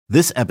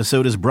This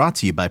episode is brought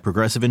to you by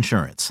Progressive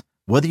Insurance.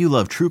 Whether you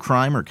love true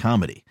crime or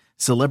comedy,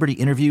 celebrity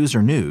interviews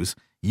or news,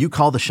 you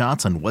call the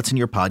shots on what's in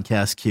your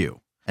podcast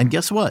queue. And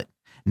guess what?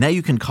 Now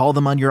you can call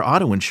them on your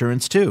auto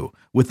insurance too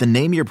with the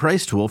Name Your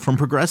Price tool from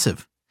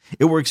Progressive.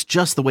 It works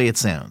just the way it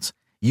sounds.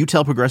 You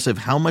tell Progressive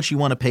how much you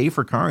want to pay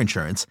for car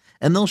insurance,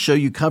 and they'll show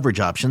you coverage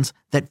options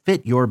that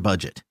fit your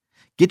budget.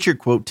 Get your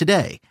quote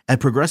today at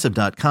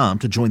Progressive.com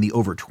to join the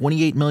over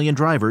 28 million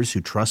drivers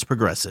who trust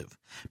Progressive.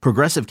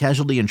 Progressive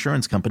Casualty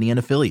Insurance Company and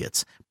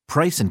Affiliates.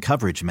 Price and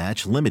coverage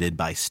match limited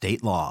by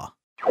state law.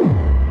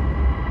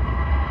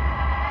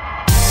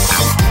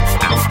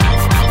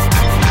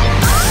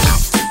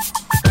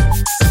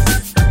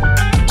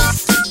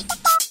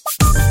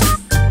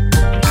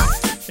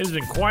 It has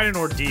been quite an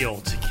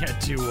ordeal to get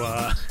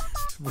to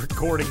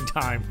recording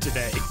time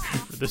today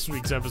for this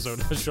week's episode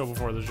of the Show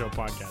Before the Show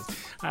podcast.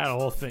 I had a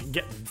whole thing.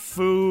 Getting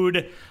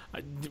food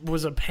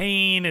was a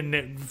pain,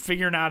 and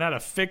figuring out how to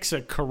fix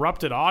a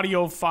corrupted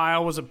audio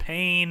file was a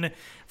pain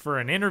for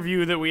an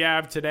interview that we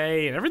have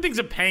today. And everything's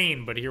a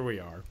pain, but here we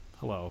are.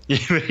 Hello.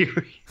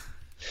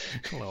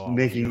 Hello.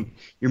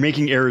 You're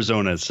making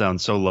Arizona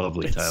sound so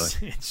lovely, Tyler.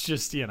 It's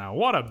just,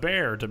 what a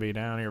bear to be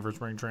down here for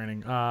spring training.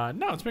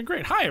 No, it's been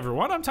great. Hi,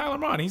 everyone. I'm Tyler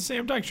Mon. He's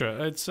Sam Dykstra.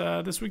 It's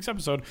this week's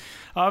episode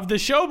of the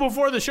Show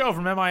Before the Show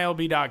from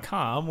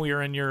MILB.com. We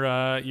are in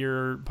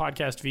your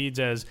podcast feeds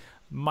as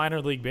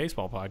Minor League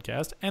Baseball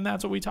Podcast, and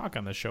that's what we talk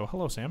on this show.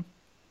 Hello, Sam.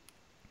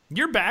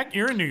 You're back.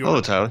 You're in New York.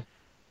 Hello, Tyler.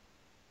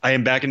 I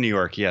am back in New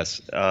York,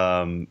 yes.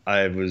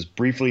 I was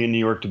briefly in New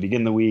York to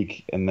begin the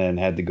week and then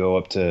had to go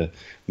up to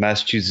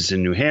Massachusetts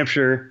and New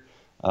Hampshire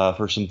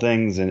for some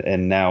things.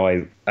 And now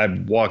I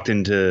walked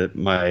into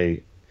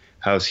my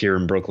house here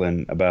in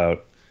Brooklyn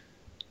about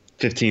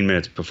 15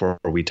 minutes before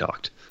we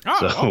talked.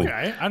 Oh, so,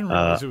 okay. I didn't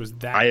realize it was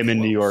that I am close.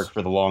 in New York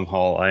for the long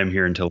haul. I am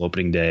here until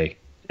opening day.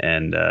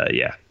 And,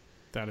 yeah.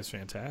 That is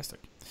fantastic.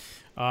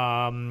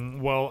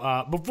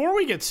 Before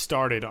we get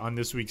started on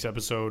this week's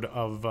episode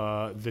of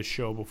the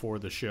Show Before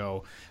the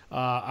Show,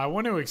 I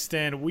want to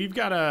extend, we've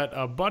got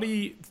a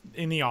buddy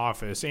in the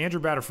office,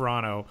 Andrew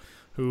Batafrano,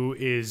 who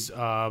is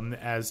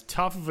as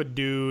tough of a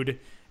dude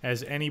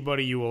as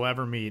anybody you will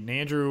ever meet. And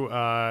Andrew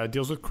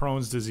deals with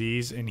Crohn's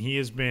disease, and he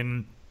has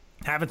been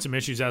having some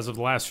issues as of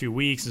the last few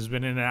weeks. Has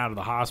been in and out of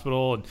the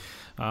hospital,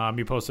 and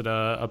he posted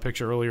a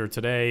picture earlier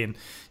today, and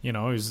he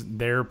was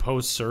there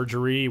post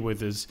surgery with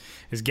his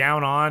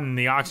gown on and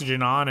the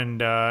oxygen on,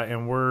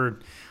 and we're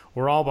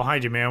all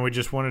behind you, man. We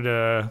just wanted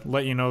to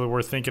let you know that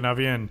we're thinking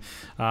of you. And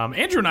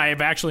Andrew and I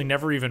have actually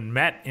never even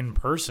met in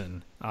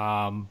person,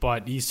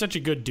 but he's such a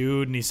good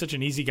dude, and he's such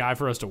an easy guy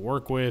for us to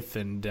work with,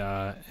 and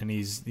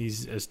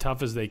he's as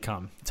tough as they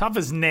come, tough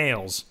as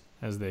nails,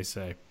 as they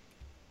say.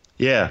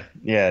 Yeah,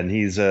 and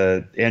he's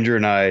Andrew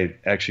and I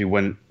actually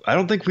went. I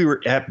don't think we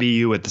were at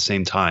BU at the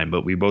same time,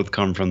 but we both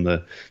come from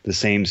the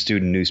same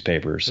student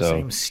newspaper. So the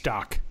same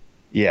stock.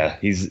 Yeah,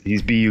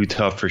 he's BU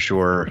tough for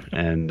sure,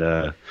 and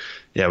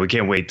yeah, we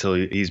can't wait till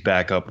he's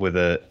back up with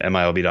a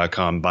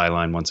MILB.com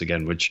byline once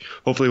again, which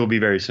hopefully will be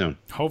very soon.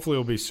 Hopefully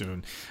will be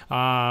soon.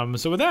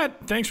 So with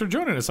that, thanks for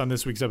joining us on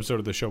this week's episode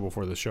of the Show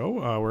Before the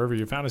Show. Wherever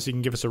you found us, you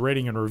can give us a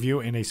rating and a review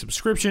and a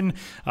subscription.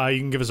 You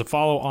can give us a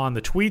follow on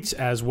the tweets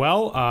as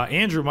well.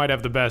 Andrew might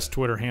have the best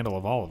Twitter handle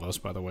of all of us,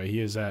 by the way. He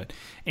is at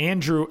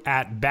Andrew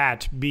at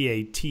Bat,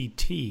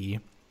 B-A-T-T,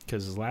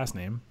 because his last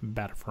name,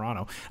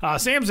 Batafrano.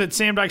 Sam's at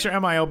Sam Dykstra,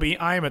 MILB.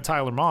 I am at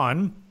Tyler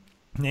Mon.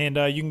 And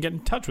you can get in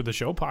touch with the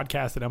show,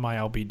 podcast at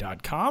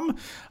MILB.com.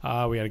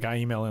 We had a guy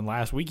email in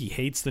last week. He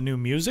hates the new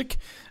music.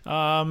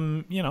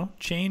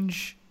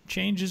 Change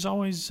is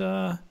always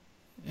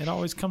it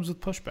always comes with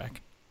pushback.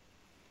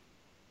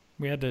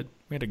 We had to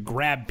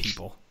grab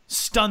people,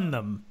 stun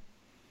them.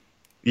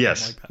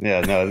 Yes.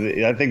 Yeah.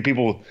 No. I think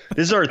people.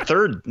 This is our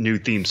third new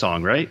theme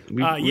song, right?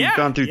 We've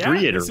gone through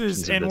 3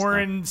 iterations. And we're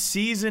in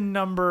season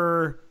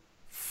number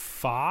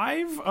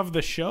 5 of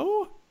the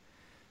show.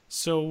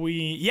 So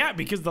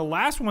because the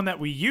last one that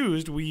we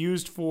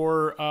used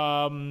for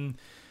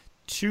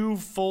 2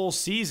 full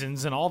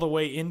seasons and all the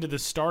way into the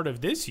start of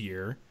this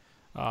year.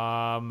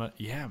 Man,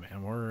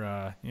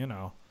 we're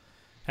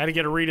had to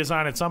get a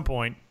redesign at some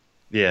point.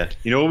 Yeah,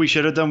 you know what we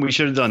should have done? We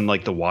should have done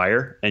like The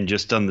Wire and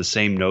just done the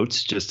same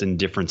notes, just in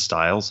different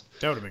styles.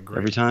 That would have been great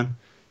every time.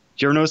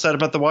 Did you ever notice that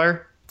about The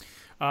Wire?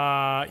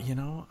 I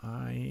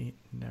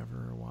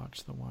never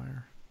watched The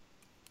Wire.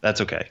 That's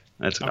okay.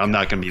 Okay. I'm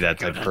not going to be that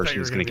type of person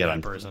who's going to get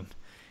on. Person.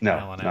 No,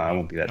 I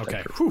won't be that type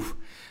of person. Whew.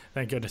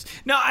 Thank goodness.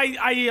 No,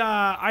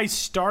 I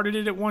started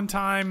it at one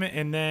time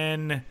and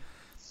then,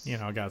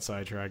 got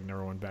sidetracked and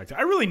never went back to it.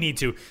 I really need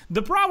to.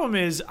 The problem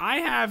is I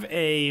have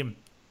a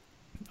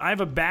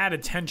bad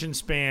attention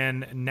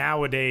span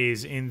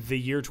nowadays in the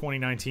year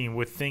 2019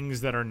 with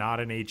things that are not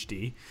in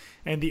HD.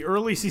 And the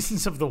early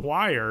seasons of The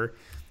Wire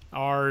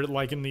are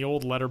like in the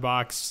old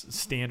letterbox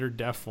standard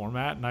def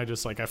format, and I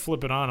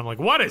flip it on. I'm like,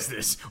 what is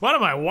this? What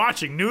am I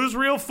watching?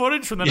 Newsreel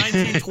footage from the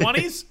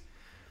 1920s?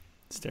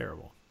 It's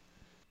terrible.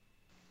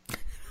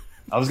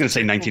 I was going to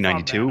say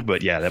 1992,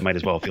 but yeah, that might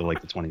as well feel like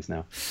the 20s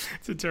now.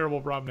 It's a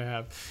terrible problem to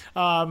have.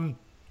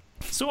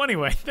 So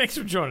anyway, thanks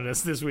for joining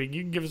us this week.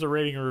 You can give us a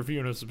rating, a review,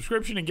 and a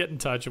subscription, and get in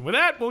touch. And with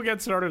that, we'll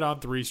get started on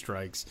Three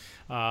Strikes.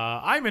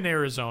 I'm in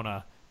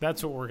Arizona.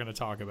 That's what we're going to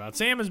talk about.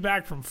 Sam is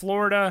back from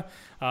Florida.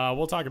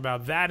 We'll talk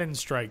about that in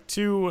Strike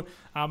 2.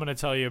 I'm going to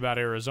tell you about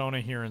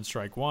Arizona here in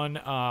Strike 1.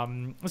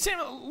 Sam,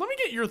 let me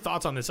get your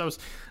thoughts on this. I was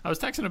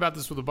texting about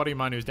this with a buddy of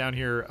mine who's down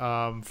here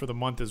for the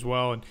month as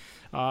well,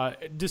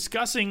 and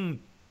discussing.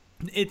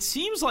 It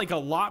seems like a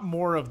lot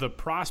more of the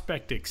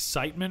prospect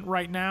excitement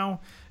right now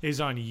is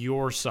on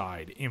your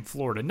side in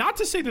Florida. Not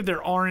to say that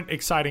there aren't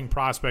exciting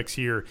prospects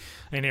here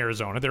in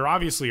Arizona. There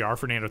obviously are.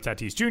 Fernando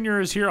Tatis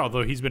Jr. is here,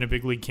 although he's been a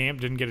big league camp.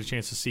 Didn't get a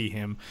chance to see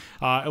him.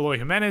 Eloy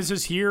Jimenez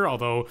is here,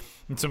 although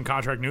in some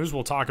contract news,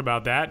 we'll talk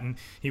about that. And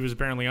he was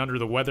apparently under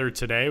the weather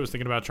today. Was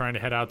thinking about trying to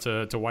head out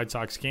to White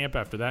Sox camp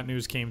after that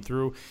news came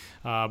through.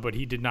 But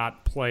he did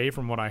not play,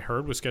 from what I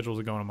heard, was scheduled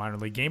to go in a minor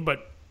league game.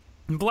 But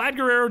Vlad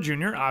Guerrero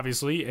Jr.,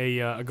 obviously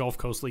a Gulf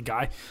Coast League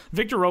guy.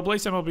 Victor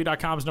Robles,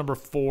 MLB.com's number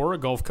 4, a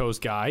Gulf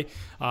Coast guy.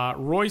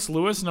 Royce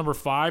Lewis, number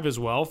 5 as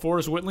well.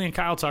 Forrest Whitley and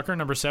Kyle Tucker,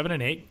 number 7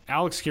 and 8.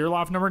 Alex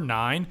Kirilloff, number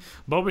 9.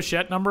 Bo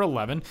Bichette, number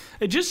 11.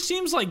 It just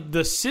seems like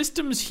the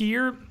systems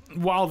here,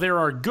 while there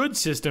are good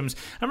systems,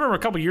 I remember a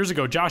couple years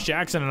ago, Josh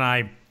Jackson and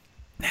I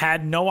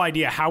had no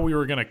idea how we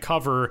were going to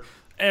cover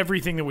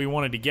everything that we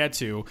wanted to get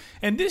to.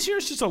 And this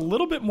year's just a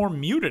little bit more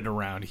muted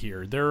around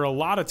here. There are a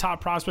lot of top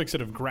prospects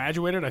that have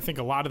graduated. I think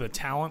a lot of the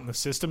talent and the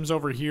systems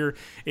over here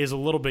is a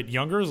little bit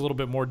younger, is a little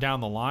bit more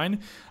down the line.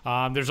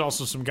 There's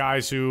also some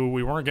guys who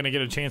we weren't going to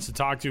get a chance to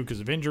talk to because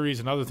of injuries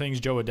and other things.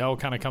 Joe Adele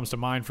kind of comes to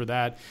mind for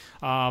that.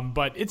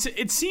 But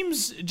it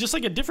seems just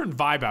like a different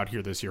vibe out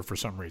here this year for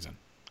some reason.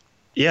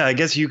 Yeah, I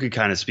guess you could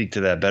kind of speak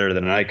to that better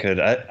than I could.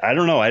 I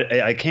don't know.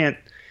 I can't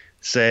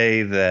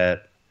say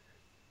that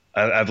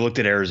I've looked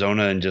at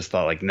Arizona and just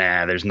thought like,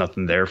 nah, there's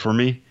nothing there for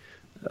me.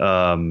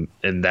 And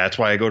that's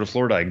why I go to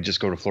Florida. I just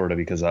go to Florida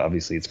because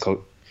obviously it's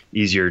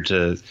easier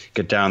to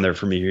get down there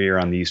for me here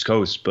on the East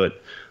Coast.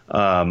 But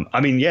I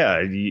mean,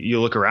 yeah,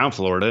 you look around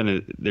Florida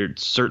and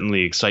there's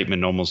certainly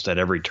excitement almost at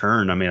every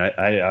turn. I mean,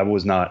 I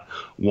was not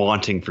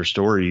wanting for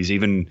stories,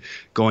 even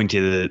going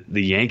to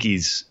the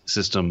Yankees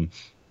system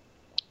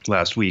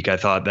last week. I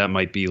thought that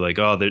might be like,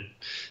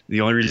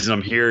 the only reason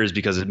I'm here is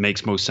because it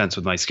makes most sense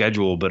with my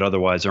schedule, but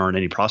otherwise there aren't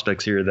any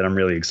prospects here that I'm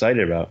really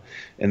excited about.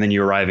 And then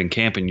you arrive in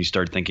camp and you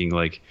start thinking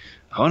like,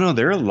 oh no,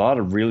 there are a lot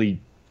of really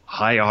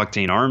high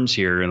octane arms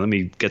here. And let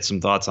me get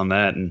some thoughts on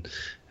that, and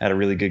had a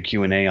really good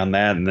Q&A on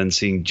that. And then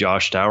seeing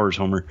Josh Towers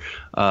homer.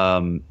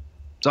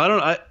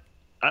 So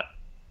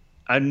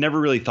I've never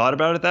really thought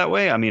about it that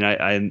way. I mean,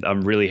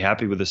 I'm really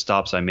happy with the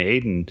stops I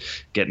made, and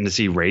getting to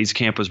see Rays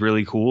camp was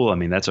really cool. I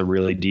mean, that's a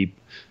really deep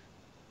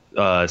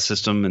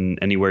system and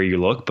anywhere you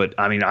look. But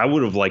I mean, I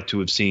would have liked to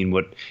have seen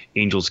what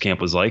Angels camp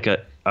was like.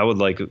 I would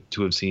like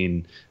to have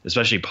seen,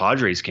 especially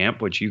Padres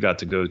camp, which you got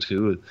to go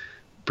to.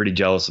 Pretty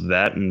jealous of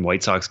that, and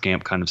White Sox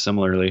camp kind of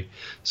similarly.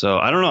 So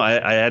I don't know.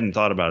 I hadn't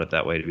thought about it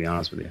that way, to be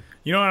honest with you.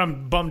 You know what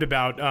I'm bummed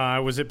about? I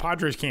was at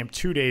Padres camp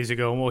 2 days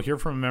ago, and we'll hear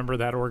from a member of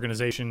that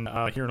organization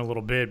here in a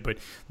little bit. But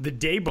the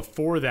day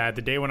before that,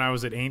 the day when I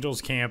was at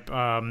Angels camp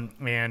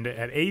and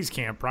at A's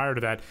camp prior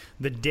to that,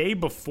 the day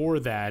before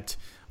that,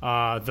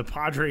 the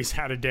Padres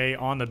had a day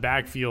on the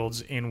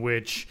backfields in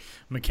which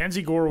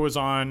Mackenzie Gore was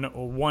on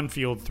one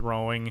field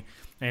throwing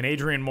and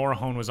Adrian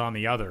Morejon was on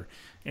the other.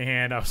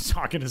 And I was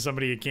talking to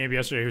somebody at camp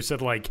yesterday who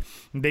said, like,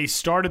 they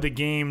started the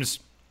games,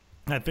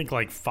 I think,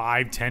 like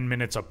 5-10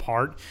 minutes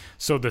apart.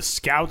 So the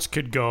scouts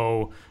could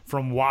go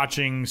from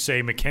watching,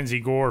 say, Mackenzie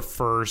Gore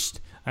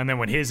first, and then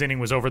when his inning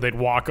was over, they'd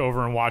walk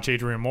over and watch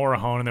Adrian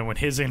Morejon, and then when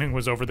his inning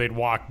was over, they'd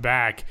walk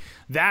back.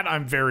 That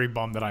I'm very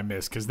bummed that I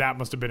missed, because that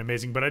must have been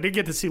amazing. But I did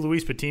get to see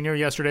Luis Patino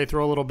yesterday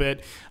throw a little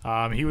bit.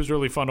 He was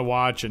really fun to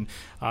watch, and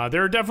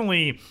there are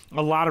definitely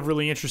a lot of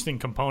really interesting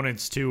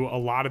components to a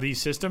lot of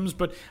these systems.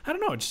 But I don't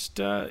know, just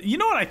you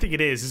know what I think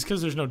it is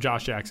because there's no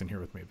Josh Jackson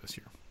here with me this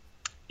year.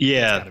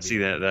 Yeah, see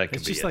that could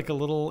it's be just like a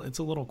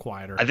little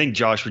quieter. I think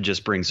Josh would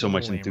just bring so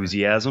much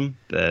enthusiasm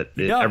that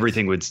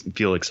everything would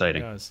feel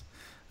exciting. He does.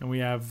 And we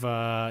have,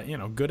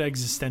 good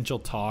existential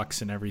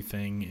talks and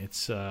everything.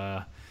 It's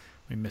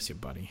we miss you,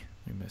 buddy.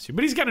 We miss you.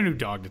 But he's got a new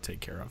dog to take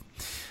care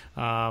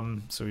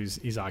of. So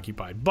he's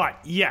occupied. But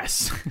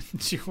yes,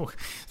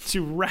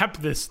 to wrap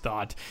this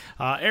thought,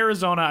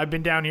 Arizona, I've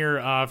been down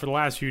here for the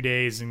last few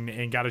days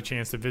and got a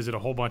chance to visit a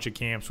whole bunch of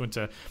camps. Went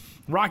to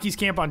Rockies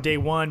camp on day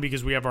one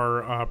because we have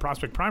our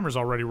prospect primers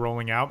already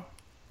rolling out,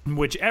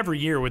 which every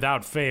year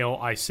without fail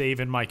I save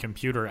in my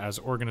computer as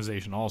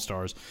Organization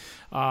All-Stars.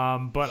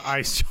 But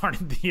I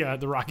started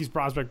the Rockies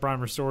Prospect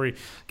Primer story,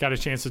 got a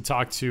chance to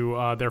talk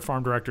to their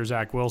farm director,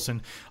 Zach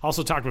Wilson.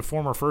 Also talked with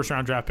former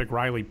first-round draft pick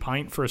Riley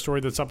Pint for a story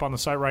that's up on the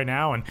site right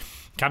now, and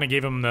kind of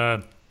gave him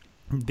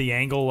the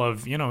angle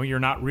of, you're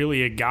not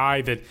really a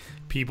guy that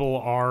people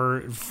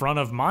are front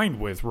of mind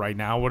with right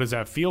now. What does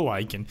that feel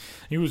like? And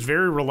he was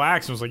very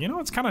relaxed and was like,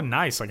 it's kind of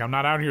nice. Like, I'm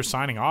not out here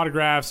signing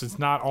autographs. It's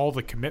not all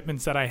the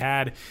commitments that I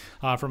had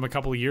from a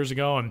couple of years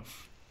ago. And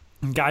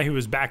guy who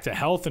is back to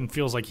health and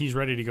feels like he's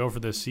ready to go for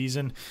this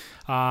season.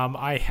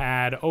 I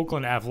had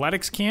Oakland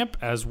Athletics camp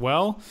as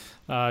well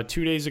 2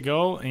 days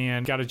ago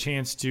and got a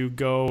chance to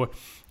go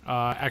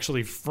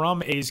actually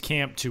from A's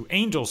camp to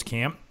Angels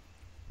camp.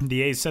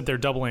 The A's sent their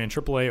AA and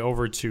AAA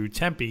over to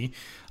Tempe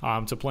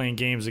to playing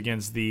games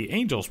against the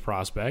Angels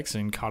prospects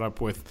and caught up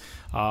with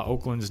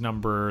Oakland's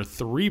number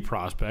 3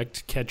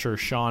 prospect, catcher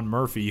Sean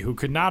Murphy, who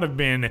could not have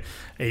been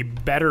a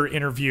better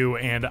interview.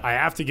 And I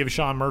have to give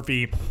Sean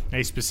Murphy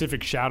a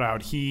specific shout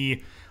out.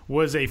 He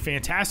was a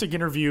fantastic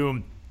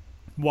interview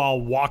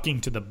while walking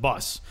to the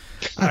bus.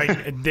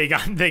 They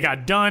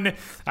got done.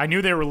 I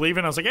knew they were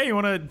leaving. I was like, hey, you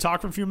want to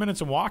talk for a few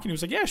minutes and walk? And he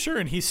was like, yeah, sure.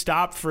 And he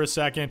stopped for a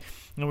second,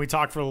 and we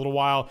talked for a little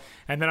while.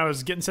 And then I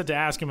was getting set to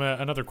ask him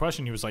another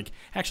question. He was like,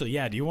 actually,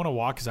 yeah, do you want to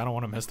walk? Because I don't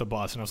want to miss the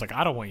bus. And I was like,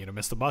 I don't want you to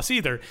miss the bus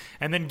either.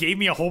 And then gave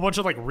me a whole bunch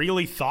of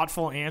really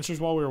thoughtful answers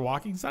while we were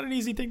walking. It's not an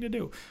easy thing to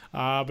do.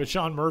 But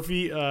Sean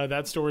Murphy,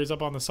 that story is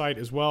up on the site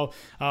as well.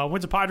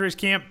 Went to Padres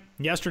camp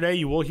yesterday.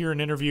 You will hear an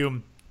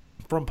interview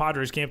from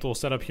Padres camp that we'll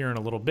set up here in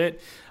a little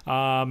bit.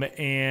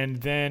 And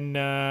then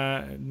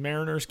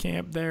Mariners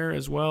camp there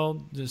as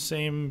well, the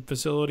same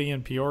facility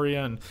in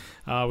Peoria. And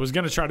was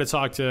going to try to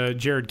talk to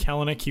Jared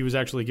Kelenic. He was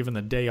actually given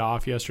the day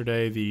off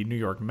yesterday. The New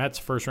York Mets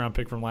first-round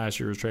pick from last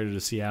year was traded to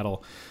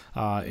Seattle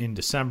in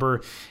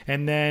December.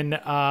 And then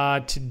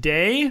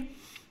today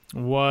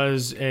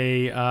was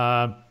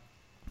a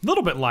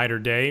little bit lighter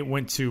day.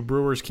 Went to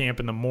Brewers camp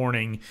in the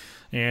morning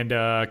and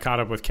caught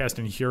up with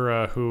Keston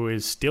Hiura, who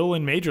is still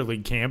in Major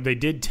League camp. They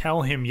did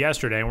tell him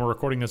yesterday, and we're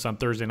recording this on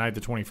Thursday night,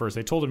 the 21st.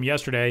 They told him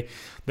yesterday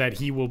that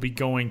he will be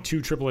going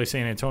to AAA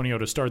San Antonio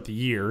to start the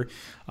year,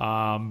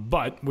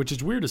 which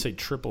is weird to say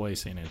AAA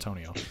San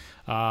Antonio,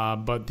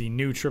 but the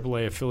new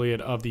AAA affiliate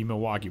of the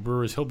Milwaukee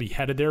Brewers. He'll be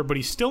headed there, but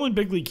he's still in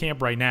big league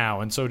camp right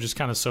now, and so just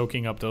kind of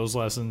soaking up those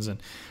lessons. And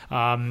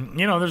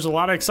there's a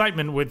lot of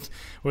excitement with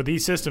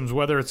these systems,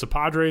 whether it's the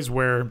Padres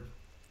where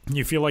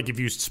you feel like if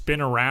you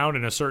spin around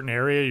in a certain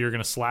area, you're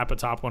going to slap a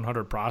top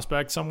 100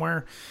 prospect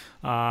somewhere.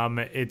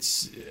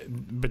 It's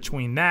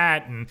between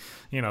that and,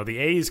 the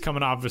A's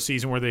coming off of a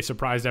season where they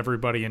surprised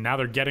everybody, and now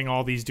they're getting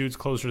all these dudes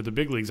closer to the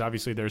big leagues.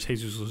 Obviously, there's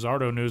Jesus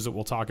Luzardo news that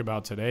we'll talk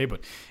about today, but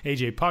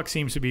A.J. Puck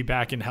seems to be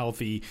back and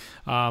healthy.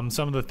 Some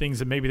of the things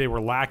that maybe they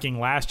were lacking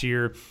last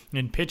year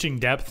in pitching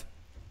depth,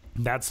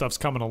 that stuff's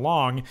coming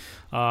along.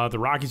 The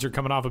Rockies are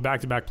coming off of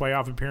back-to-back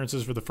playoff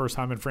appearances for the first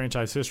time in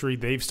franchise history.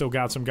 They've still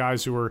got some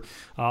guys who are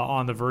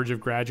on the verge of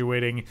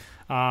graduating.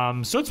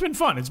 So it's been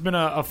fun. It's been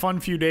a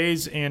fun few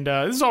days, and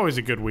this is always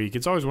a good week.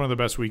 It's always one of the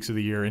best weeks of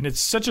the year. And it's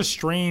such a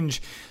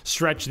strange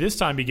stretch this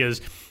time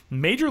because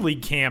Major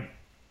League camp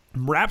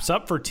wraps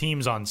up for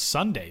teams on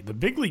Sunday. The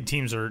big league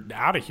teams are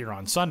out of here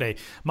on Sunday.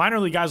 Minor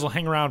league guys will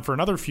hang around for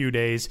another few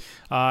days,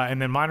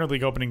 and then minor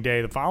league opening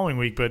day the following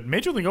week. But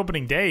major league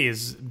opening day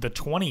is the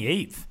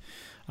 28th,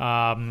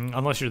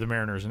 unless you're the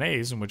Mariners and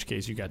A's, in which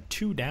case you got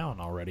 2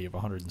 down already of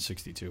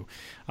 162.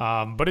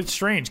 But it's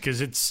strange because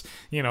it's,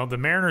 the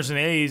Mariners and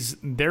A's,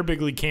 their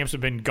big league camps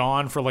have been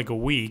gone for like a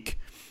week,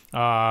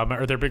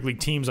 or their big league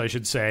teams, I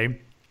should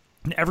say.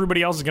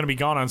 Everybody else is going to be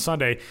gone on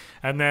Sunday.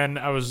 And then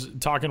I was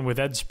talking with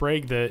Ed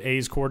Sprague, the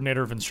A's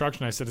coordinator of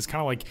instruction. I said, it's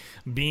kind of like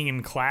being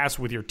in class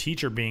with your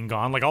teacher being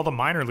gone. Like all the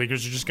minor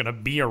leaguers are just going to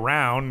be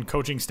around.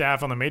 Coaching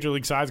staff on the major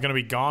league side is going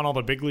to be gone. All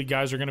the big league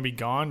guys are going to be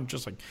gone,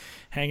 just like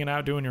hanging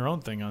out, doing your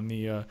own thing on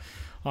the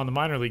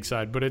minor league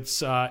side. But it's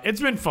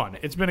been fun.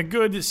 It's been a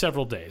good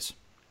several days.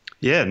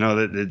 Yeah, no,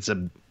 it's a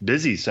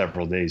busy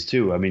several days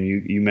too. I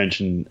mean, you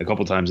mentioned a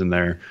couple times in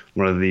there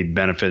one of the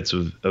benefits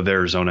of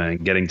Arizona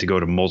and getting to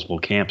go to multiple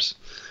camps.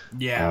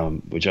 Yeah,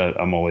 which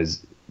I'm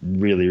always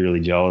really,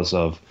 really jealous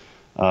of.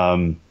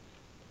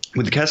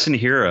 With Keston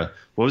Hiura,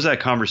 what was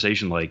that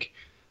conversation like?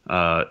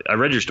 I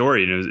read your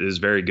story and it was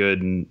very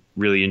good and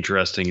really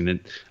interesting. And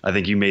I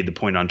think you made the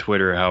point on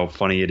Twitter how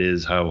funny it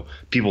is how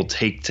people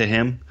take to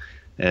him,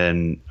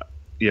 and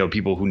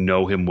people who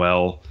know him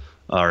well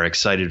are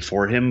excited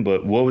for him.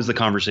 But what was the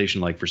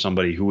conversation like for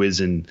somebody who is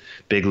in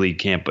big league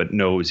camp but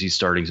knows he's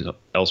starting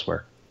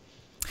elsewhere?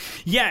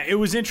 Yeah, it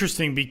was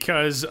interesting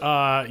because,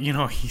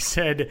 he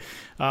said,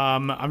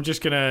 I'm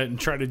just going to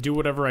try to do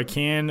whatever I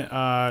can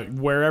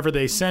wherever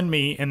they send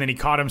me. And then he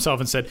caught himself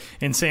and said,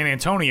 in San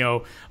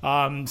Antonio.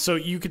 So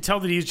you could tell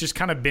that he's just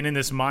kind of been in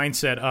this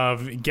mindset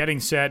of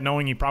getting set,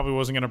 knowing he probably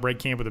wasn't going to break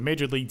camp with a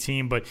major league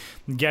team, but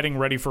getting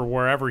ready for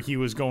wherever he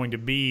was going to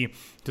be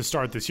to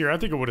start this year. I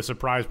think it would have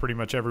surprised pretty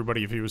much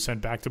everybody if he was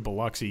sent back to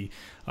Biloxi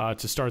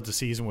to start the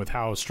season with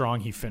how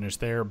strong he finished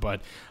there.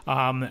 But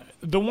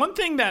the one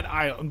thing that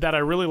I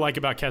really like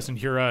about Keston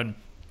Hiura, and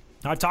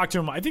I've talked to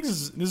him, I think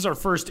this is our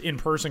first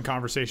in-person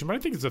conversation, but I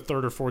think it's the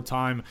third or fourth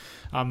time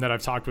that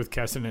I've talked with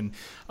Keston. And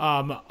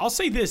I'll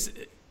say this,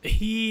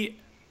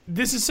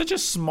 this is such a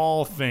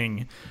small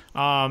thing,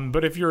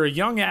 but if you're a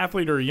young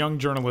athlete or a young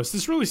journalist,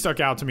 this really stuck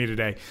out to me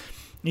today.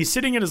 He's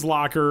sitting in his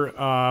locker,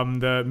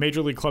 the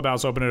Major League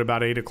Clubhouse opened at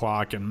about 8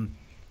 o'clock, and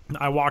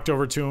I walked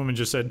over to him and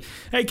just said,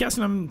 hey,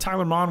 Keston, I'm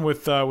Tyler Mon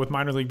with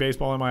Minor League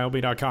Baseball,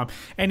 MILB.com.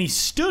 And he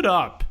stood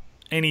up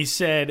and he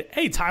said,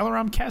 hey, Tyler,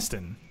 I'm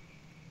Keston.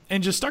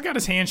 and just stuck out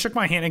his hand, shook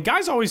my hand. And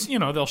guys always,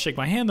 they'll shake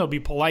my hand, they'll be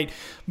polite.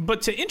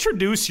 But to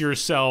introduce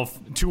yourself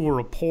to a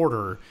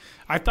reporter,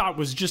 I thought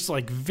was just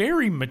like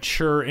very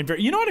mature and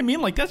very, you know what I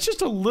mean? Like that's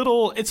just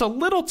it's a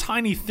little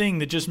tiny thing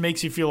that just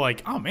makes you feel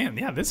like, oh man,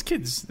 yeah, this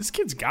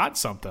kid's got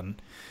something.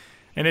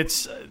 And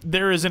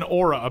there is an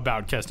aura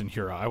about Keston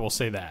Hiura, I will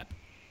say that.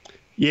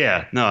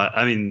 Yeah, no,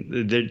 I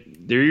mean,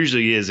 there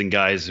usually is in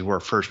guys who are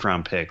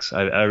first-round picks.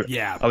 I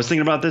was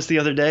thinking about this the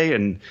other day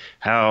and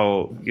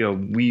how,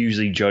 we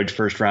usually judge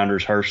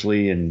first-rounders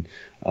harshly and,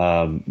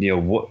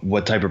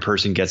 what type of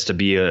person gets to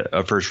be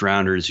a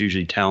first-rounder is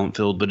usually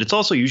talent-filled, but it's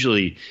also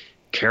usually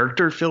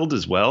character-filled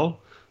as well.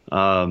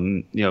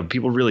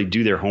 People really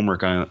do their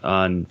homework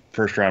on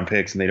first-round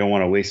picks, and they don't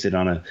want to waste it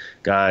on a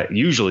guy.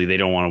 Usually they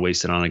don't want to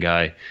waste it on a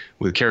guy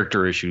with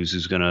character issues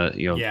who's going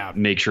to,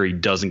 make sure he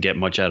doesn't get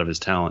much out of his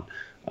talent.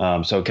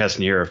 So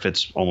Keston Hiura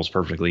fits almost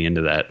perfectly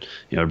into that.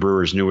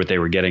 Brewers knew what they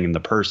were getting in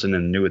the person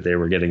and knew what they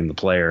were getting in the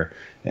player.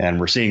 And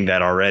we're seeing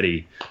that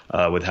already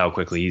with how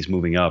quickly he's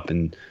moving up.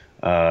 And,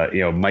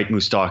 Mike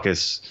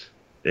Moustakas'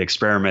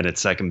 experiment at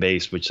second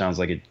base, which sounds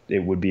like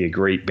it would be a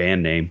great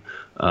band name.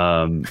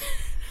 I'm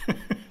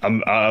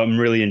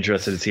really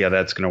interested to see how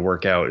that's going to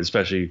work out,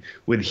 especially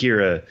with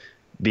Hiura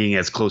being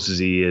as close as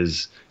he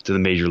is to the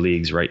major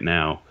leagues right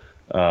now.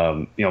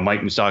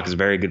 Mike Moustakas is a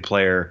very good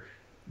player.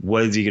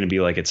 What is he going to be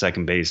like at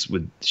second base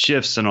with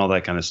shifts and all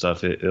that kind of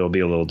stuff? It'll be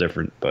a little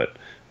different, but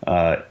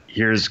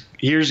here's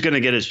going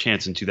to get his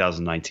chance in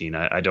 2019.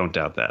 I don't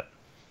doubt that.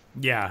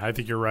 Yeah, I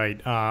think you're right.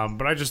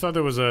 But I just thought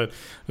that was a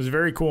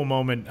very cool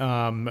moment.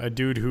 A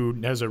dude who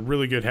has a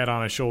really good head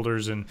on his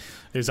shoulders and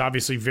is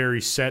obviously very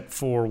set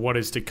for what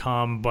is to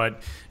come,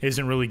 but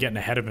isn't really getting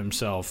ahead of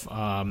himself.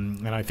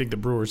 And I think the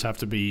Brewers have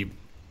to be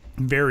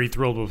very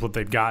thrilled with what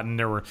they've gotten.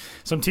 There were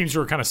some teams who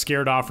were kind of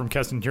scared off from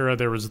Keston Hiura.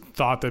 There was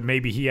thought that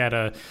maybe he had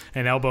an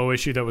elbow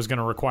issue that was going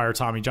to require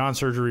Tommy John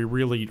surgery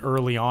really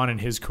early on in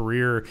his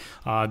career.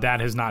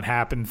 That has not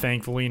happened,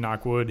 thankfully,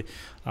 knock wood,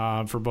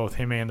 for both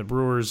him and the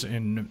Brewers.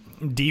 And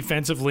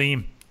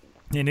defensively,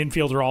 an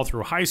infielder all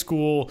through high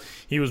school.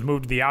 He was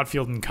moved to the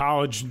outfield in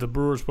college. The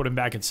Brewers put him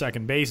back at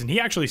second base, and he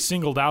actually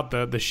singled out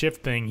the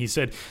shift thing. He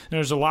said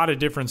there's a lot of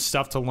different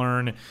stuff to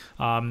learn,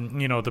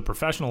 at the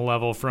professional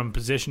level, from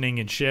positioning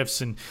and shifts,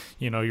 and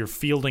you're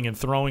fielding and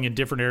throwing in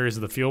different areas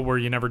of the field where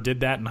you never did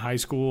that in high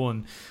school,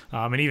 and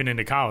even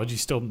into college. He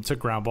still took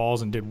ground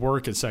balls and did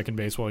work at second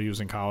base while he was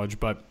in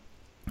college, but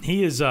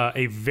he is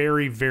a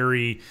very,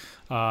 very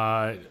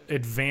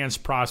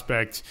advanced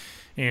prospect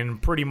in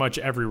pretty much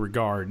every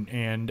regard,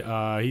 and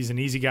he's an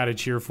easy guy to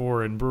cheer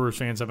for, and Brewers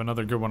fans have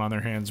another good one on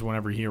their hands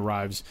whenever he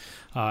arrives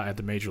at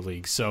the major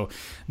leagues. So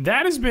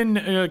that has been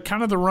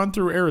kind of the run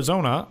through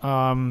Arizona.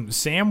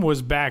 Sam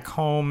was back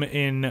home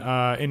in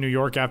New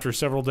York after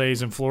several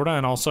days in Florida,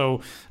 and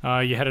also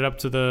you headed up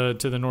to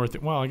the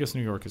north. Well, I guess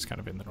New York is kind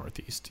of in the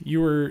Northeast.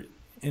 You were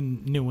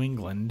in New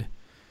England,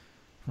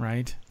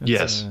 right?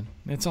 Yes.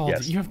 It's all.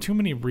 Yes. You have too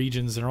many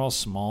regions. They're all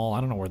small. I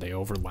don't know where they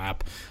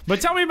overlap. But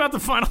tell me about the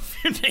final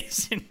few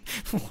days in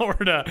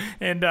Florida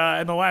and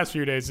the last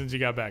few days since you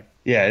got back.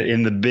 Yeah,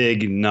 in the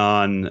big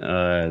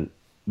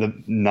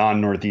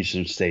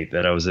non-northeastern state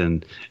that I was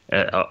in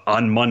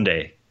on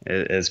Monday.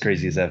 As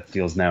crazy as that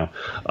feels now.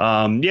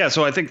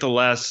 So I think the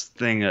last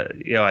thing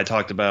I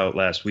talked about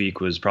last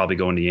week was probably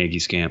going to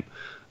Yankees camp.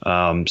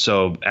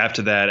 So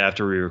after that,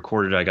 after we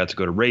recorded, I got to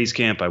go to Rays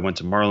camp. I went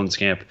to Marlins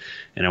camp,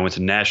 and I went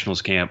to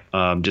Nationals camp.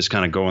 Just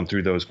kind of going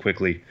through those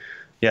quickly.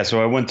 Yeah,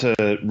 so I went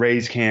to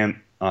Rays camp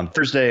on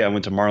Thursday. I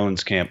went to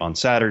Marlins camp on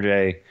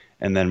Saturday,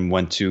 and then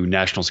went to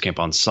Nationals camp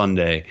on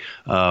Sunday.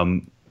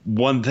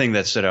 One thing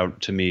that stood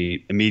out to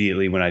me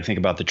immediately when I think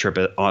about the trip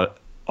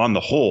on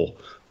the whole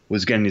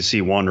was getting to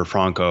see Wander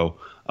Franco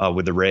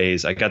with the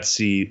Rays. I got to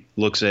see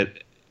looks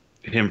at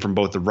him from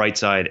both the right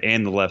side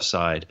and the left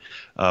side,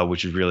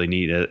 which is really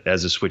neat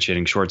as a switch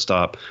hitting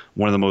shortstop.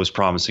 One of the most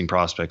promising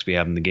prospects we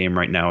have in the game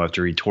right now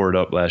after he tore it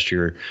up last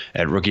year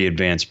at rookie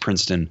advance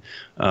Princeton.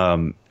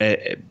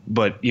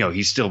 But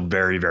he's still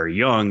very, very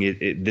young.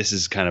 This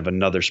is kind of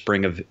another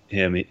spring of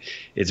him.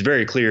 It's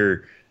very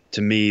clear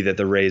to me that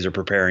the Rays are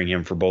preparing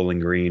him for Bowling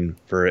Green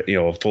for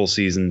a full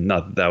season.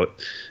 Not that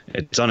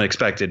it's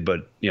unexpected,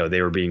 but they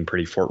were being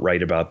pretty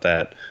forthright about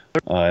that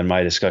in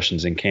my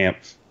discussions in camp.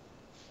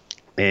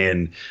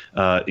 And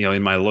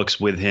in my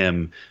looks with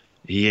him,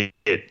 he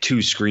hit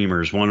two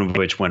screamers, one of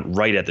which went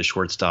right at the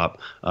shortstop.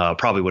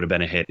 Probably would have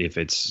been a hit if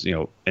it's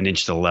an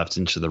inch to the left,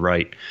 inch to the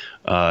right.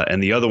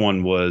 And the other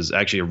one was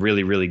actually a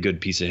really, really good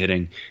piece of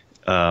hitting,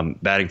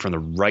 batting from the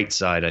right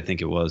side. I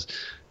think it was.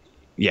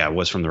 Yeah, it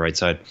was from the right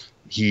side.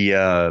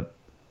 They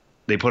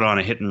put on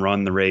a hit and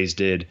run, the Rays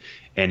did,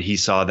 and he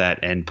saw that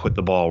and put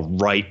the ball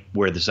right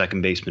where the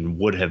second baseman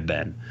would have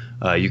been.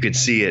 You could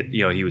see it.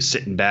 He was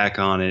sitting back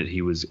on it.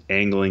 He was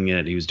angling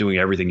it. He was doing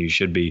everything he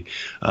should be.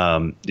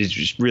 It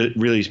just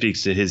really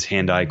speaks to his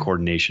hand-eye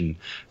coordination,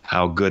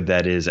 how good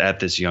that is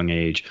at this young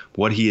age,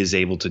 what he is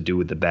able to do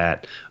with the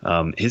bat,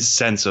 his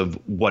sense of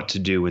what to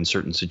do in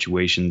certain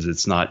situations.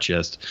 It's not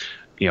just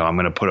I'm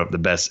going to put up the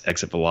best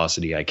exit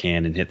velocity I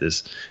can and hit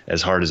this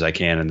as hard as I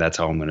can, and that's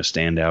how I'm going to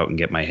stand out and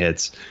get my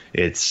hits.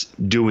 It's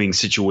doing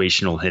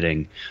situational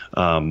hitting,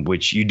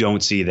 which you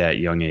don't see that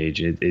young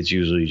age. It's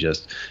usually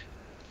just,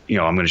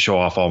 I'm going to show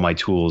off all my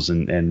tools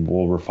and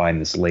we'll refine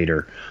this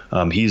later.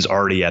 He's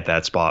already at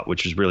that spot,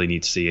 which is really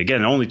neat to see.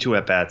 Again, only 2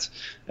 at-bats,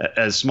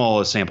 as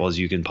small a sample as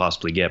you can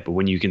possibly get. But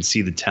when you can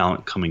see the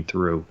talent coming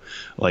through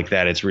like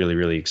that, it's really,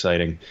 really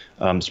exciting.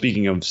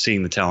 Speaking of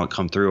seeing the talent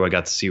come through, I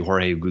got to see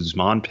Jorge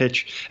Guzman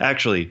pitch.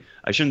 Actually,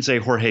 I shouldn't say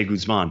Jorge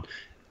Guzman.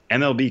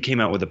 MLB came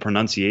out with a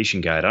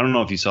pronunciation guide. I don't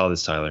know if you saw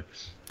this, Tyler.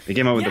 They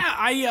came out with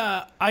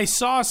I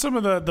saw some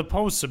of the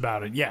posts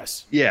about it.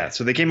 Yes. Yeah,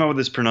 so they came out with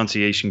this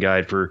pronunciation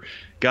guide for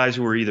guys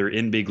who are either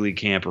in big league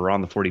camp or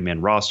on the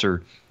 40-man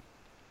roster.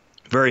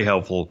 Very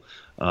helpful.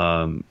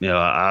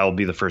 I'll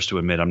be the first to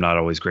admit I'm not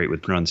always great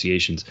with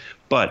pronunciations,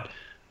 but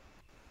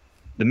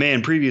the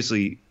man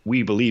previously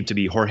we believed to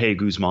be Jorge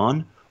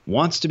Guzman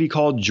wants to be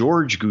called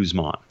George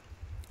Guzman.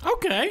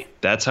 Okay,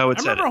 that's how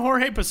it's said. I remember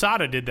Jorge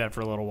Posada did that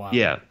for a little while.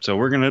 Yeah, so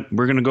we're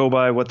gonna go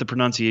by what the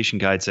pronunciation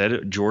guide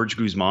said. George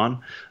Guzman.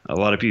 A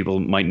lot of people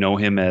might know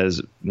him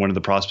as one of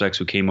the prospects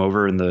who came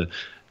over in the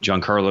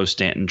Giancarlo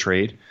Stanton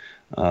trade.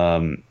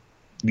 The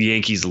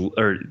Yankees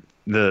or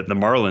the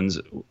Marlins,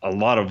 a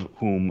lot of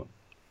whom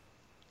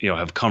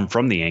have come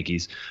from the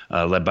Yankees,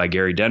 led by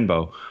Gary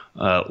Denbo,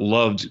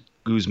 loved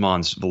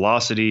Guzman's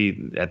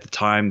velocity. At the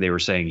time, they were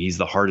saying he's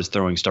the hardest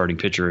throwing starting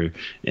pitcher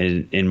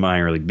in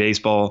minor league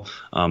baseball.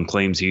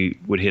 Claims he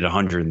would hit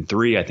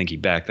 103. I think he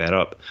backed that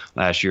up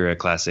last year at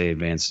Class A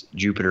Advanced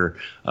Jupiter.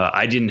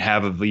 I didn't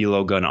have a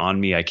velo gun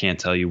on me. I can't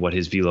tell you what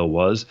his velo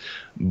was,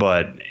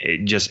 but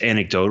just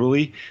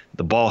anecdotally,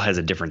 the ball has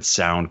a different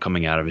sound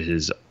coming out of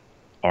his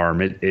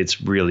arm.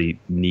 It's really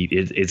neat.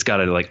 It's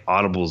got a like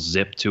audible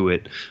zip to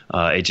it.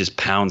 It just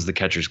pounds the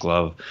catcher's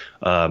glove.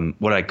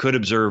 What I could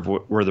observe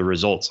were the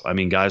results. I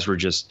mean, guys were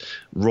just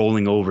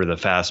rolling over the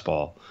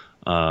fastball.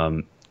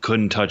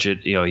 Couldn't touch it.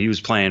 He was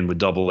playing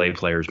with AA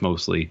players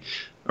mostly,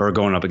 or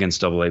going up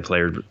against AA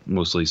players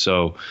mostly.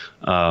 So,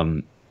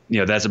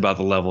 that's about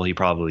the level he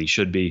probably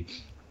should be.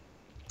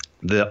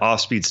 The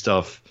off-speed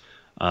stuff,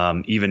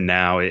 even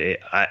now,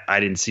 I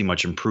didn't see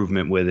much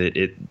improvement with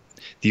it.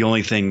 The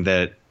only thing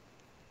that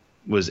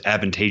was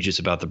advantageous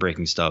about the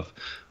breaking stuff,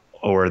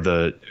 or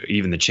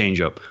even the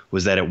changeup,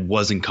 was that it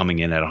wasn't coming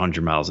in at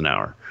 100 miles an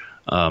hour.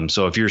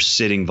 So if you're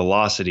sitting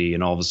velocity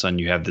and all of a sudden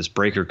you have this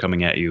breaker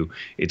coming at you,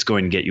 it's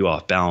going to get you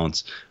off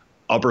balance.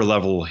 Upper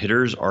level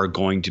hitters are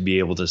going to be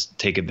able to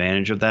take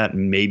advantage of that.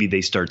 Maybe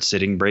they start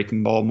sitting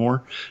breaking ball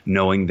more,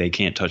 knowing they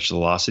can't touch the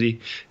velocity,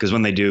 because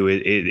when they do,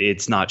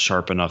 it's not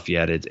sharp enough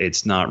yet.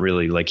 It's not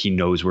really like he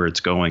knows where it's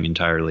going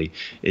entirely.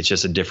 It's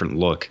just a different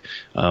look.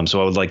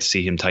 So I would like to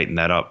see him tighten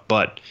that up.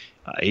 But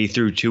he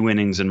threw 2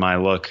 innings in my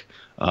look,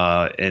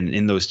 and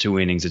in those 2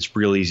 innings, it's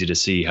real easy to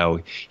see how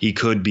he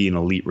could be an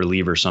elite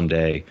reliever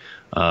someday.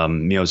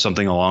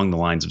 Something along the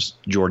lines of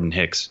Jordan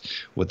Hicks,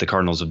 what the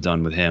Cardinals have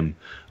done with him.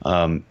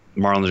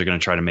 Marlins are going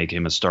to try to make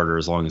him a starter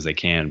as long as they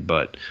can,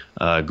 but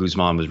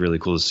Guzman was really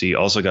cool to see.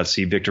 Also got to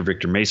see Victor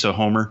Mesa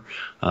homer.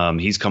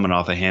 He's coming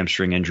off a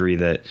hamstring injury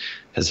that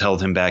has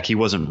held him back. He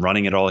wasn't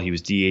running at all. He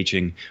was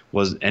DHing.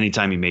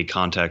 Anytime he made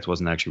contact,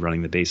 wasn't actually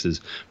running the bases,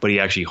 but he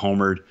actually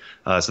homered.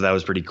 So that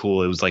was pretty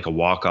cool. It was like a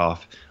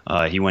walk-off.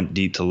 He went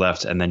deep to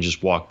left and then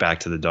just walked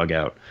back to the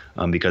dugout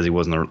because he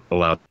wasn't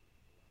allowed.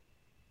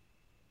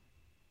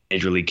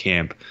 Major League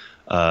camp,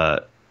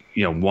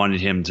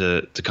 wanted him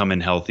to come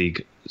in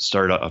healthy,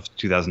 start off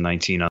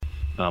 2019,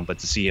 but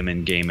to see him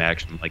in game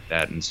action like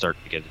that and start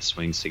to get his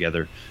swings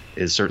together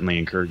is certainly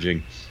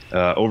encouraging.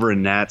 Over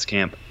in Nats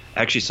camp,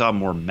 I actually saw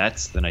more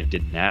Mets than I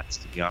did Nats,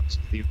 to be honest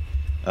with you.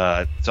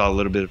 Saw a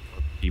little bit of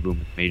a boom in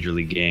the Major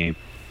League game,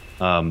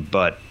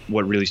 but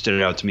what really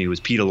stood out to me was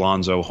Pete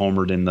Alonso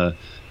homered in the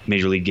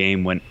Major League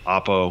game, went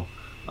oppo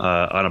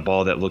on a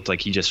ball that looked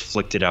like he just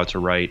flicked it out to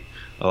right.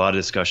 A lot of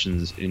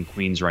discussions in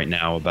Queens right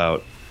now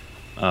about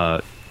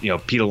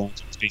Pete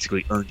Alonso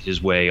basically earned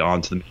his way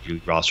onto the Major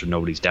League roster.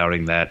 Nobody's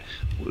doubting that.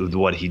 With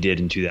what he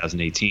did in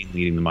 2018,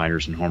 leading the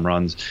minors in home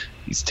runs,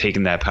 he's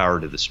taken that power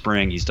to the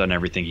spring. He's done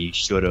everything he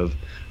should have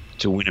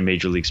to win a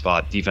Major League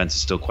spot. Defense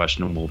is still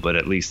questionable, but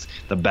at least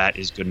the bat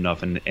is good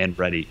enough and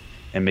ready.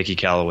 And Mickey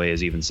Callaway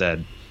has even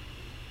said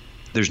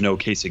there's no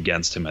case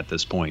against him at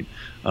this point.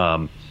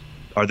 Are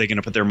they going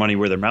to put their money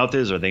where their mouth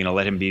is? Are they going to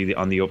let him be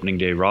on the opening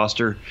day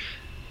roster?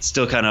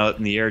 Still kind of up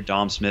in the air.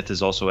 Dom Smith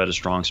has also had a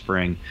strong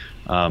spring.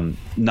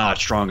 Not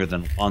stronger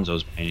than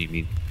Alonso's by any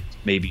means.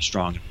 Maybe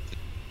strong enough to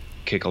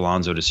kick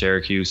Alonso to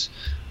Syracuse.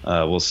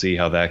 We'll see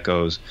how that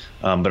goes.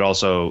 But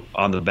also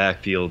on the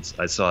backfields,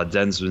 I saw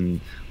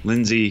Desmond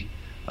Lindsay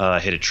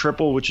hit a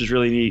triple, which is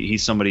really neat.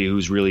 He's somebody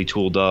who's really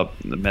tooled up.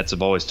 The Mets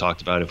have always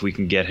talked about if we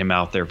can get him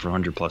out there for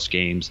 100-plus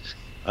games,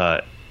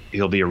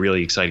 he'll be a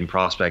really exciting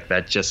prospect.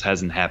 That just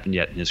hasn't happened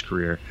yet in his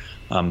career.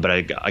 But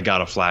I got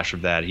a flash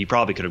of that. He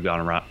probably could have gone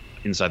around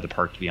inside the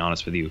park, to be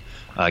honest with you.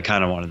 I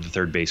kind of wanted the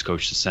third base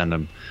coach to send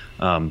him,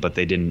 but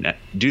they didn't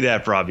do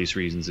that for obvious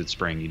reasons. It's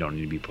spring. You don't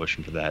need to be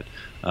pushing for that.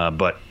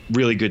 But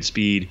really good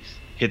speed,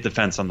 hit the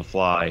fence on the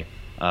fly.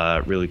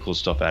 Really cool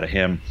stuff out of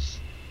him.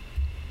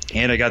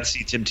 And I got to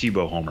see Tim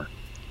Tebow homer,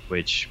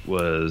 which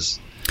was...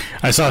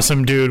 I saw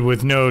some dude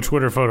with no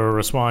Twitter photo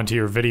respond to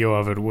your video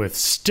of it with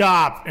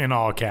 "stop" in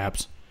all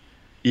caps.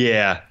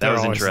 Yeah, that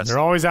was interesting. They're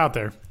always out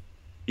there.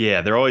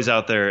 Yeah, they're always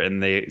out there,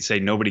 and they say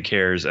nobody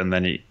cares, and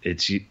then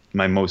it's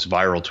my most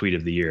viral tweet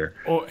of the year.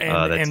 Oh,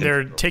 and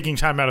they're taking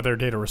time out of their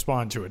day to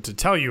respond to it to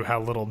tell you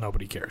how little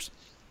nobody cares.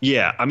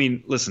 Yeah, I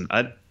mean, listen,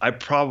 I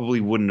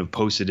probably wouldn't have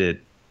posted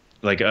it.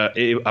 Like, I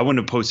wouldn't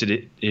have posted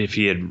it if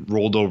he had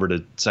rolled over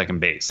to second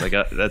base. Like,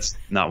 that's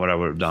not what I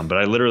would have done. But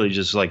I literally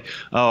just like,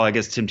 oh, I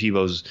guess Tim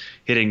Tebow's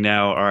hitting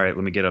now. All right,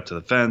 let me get up to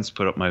the fence,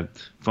 put up my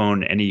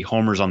phone, and he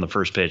homers on the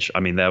first pitch. I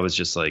mean, that was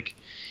just like,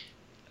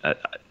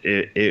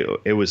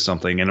 it was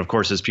something. And of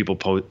course, as people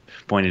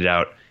pointed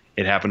out,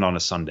 it happened on a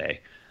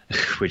Sunday,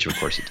 which of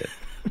course it did.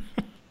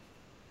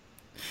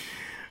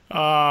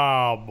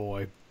 Oh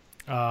boy.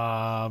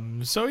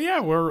 So yeah,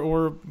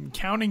 we're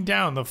counting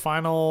down the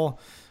final.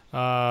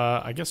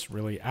 I guess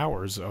really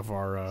hours of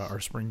our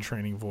spring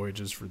training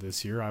voyages for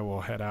this year. I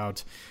will head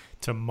out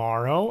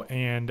tomorrow,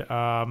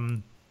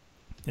 and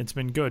it's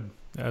been good.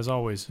 As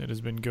always, it has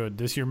been good.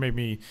 This year made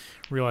me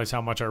realize how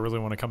much I really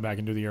want to come back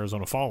and do the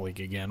Arizona Fall League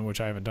again, which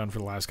I haven't done for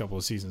the last couple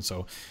of seasons.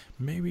 So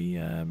maybe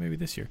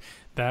this year.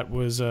 That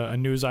was a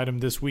news item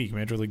this week.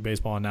 Major League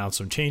Baseball announced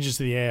some changes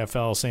to the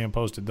AFL. Sam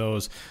posted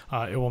those.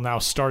 It will now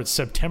start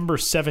September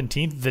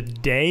 17th, the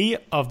day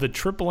of the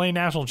AAA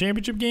National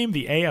Championship game.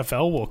 The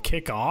AFL will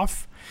kick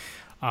off.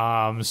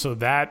 So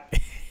that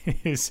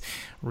is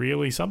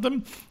really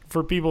something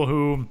for people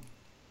who,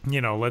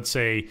 let's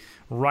say,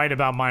 write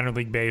about minor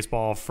league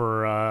baseball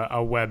for a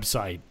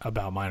website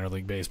about minor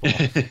league baseball.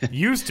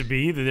 Used to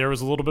be that there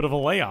was a little bit of a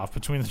layoff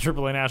between the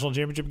AAA National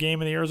Championship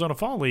game and the Arizona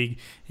Fall League,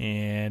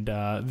 and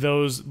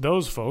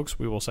those folks,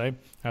 we will say,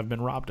 have been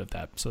robbed of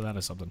that. So that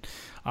is something.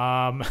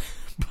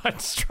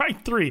 But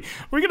strike three.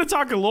 We're going to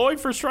talk Eloy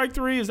for strike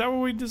three. Is that what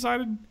we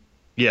decided?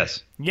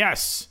 Yes.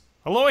 Yes.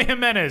 Eloy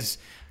Jimenez,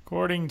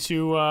 according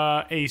to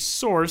a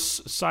source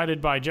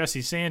cited by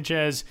Jesse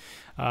Sanchez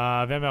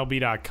of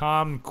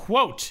MLB.com,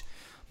 quote,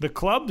 "The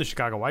club, the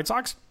Chicago White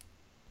Sox,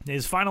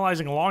 is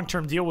finalizing a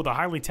long-term deal with a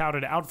highly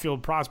touted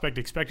outfield prospect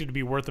expected to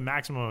be worth a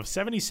maximum of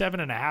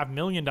 $77.5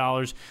 million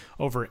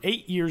over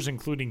 8 years,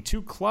 including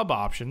 2 club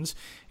options,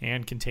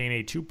 and contain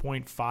a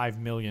 $2.5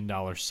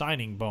 million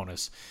signing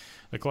bonus.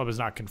 The club has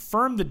not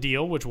confirmed the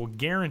deal, which will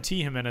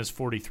guarantee Jimenez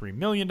 $43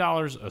 million,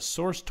 a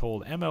source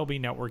told MLB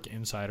Network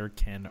insider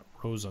Ken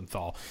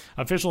Rosenthal.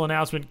 Official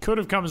announcement could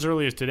have come as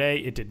early as today.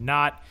 It did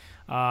not,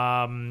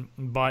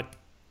 but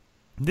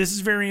this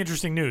is very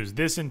interesting news.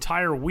 This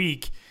entire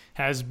week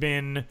has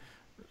been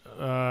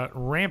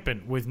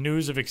rampant with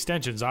news of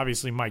extensions.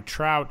 Obviously, Mike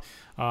Trout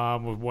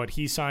with what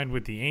he signed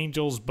with the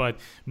Angels, but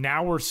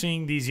now we're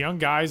seeing these young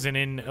guys, and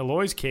in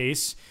Eloy's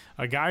case,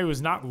 a guy who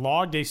has not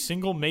logged a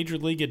single major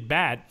league at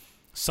bat,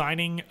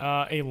 signing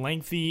a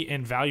lengthy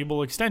and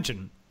valuable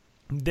extension.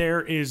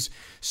 There is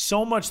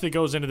so much that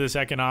goes into this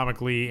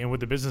economically and with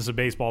the business of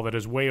baseball that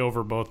is way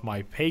over both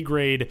my pay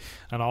grade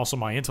and also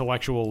my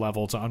intellectual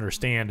level to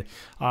understand.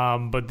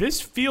 But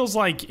this feels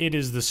like it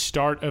is the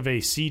start of a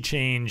sea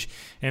change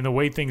in the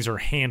way things are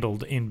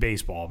handled in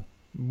baseball.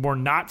 We're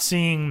not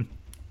seeing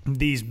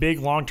these big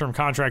long-term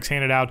contracts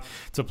handed out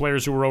to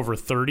players who are over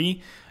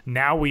 30.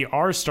 Now we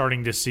are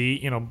starting to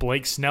see,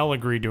 Blake Snell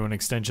agreed to an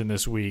extension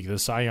this week, the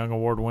Cy Young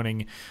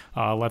Award-winning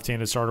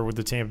left-handed starter with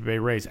the Tampa Bay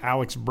Rays.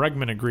 Alex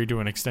Bregman agreed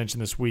to an extension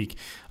this week,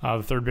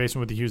 the third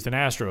baseman with the Houston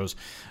Astros.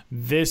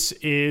 This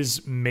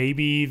is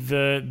maybe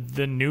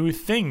the new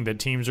thing that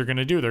teams are going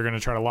to do. They're going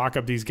to try to lock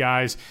up these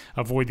guys,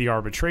 avoid the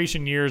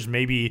arbitration years,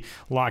 maybe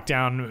lock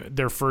down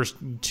their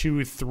first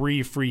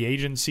 2-3 free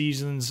agent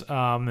seasons.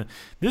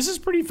 This is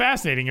pretty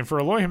fascinating, and for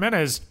Eloy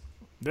Jimenez,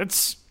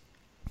 that's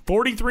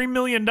 $43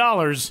 million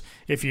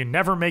if you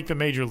never make the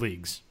major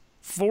leagues.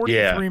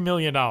 $43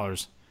 million.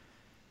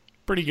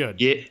 Pretty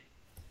good.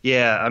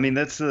 Yeah. I mean,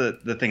 that's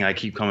the thing I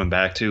keep coming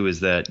back to is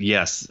that,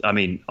 yes, I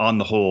mean, on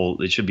the whole,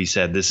 it should be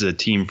said, this is a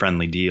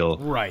team-friendly deal.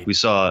 Right. We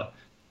saw,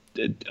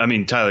 I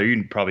mean, Tyler,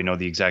 you probably know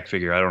the exact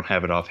figure. I don't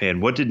have it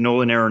offhand. What did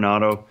Nolan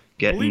Arenado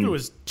get? I believe it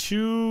was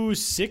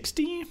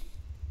 $260.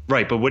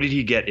 Right, but what did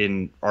he get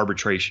in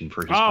arbitration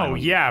for his final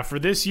year? Yeah, for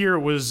this year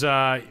it was,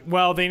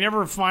 they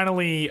never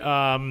finally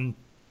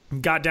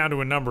got down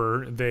to a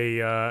number. They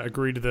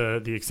agreed to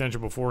the extension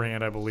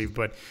beforehand, I believe,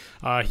 but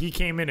he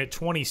came in at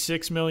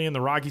 $26 million.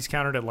 The Rockies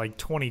countered at like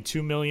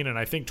 $22 million, and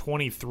I think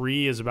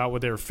 $23 is about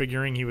what they were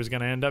figuring he was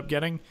going to end up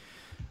getting,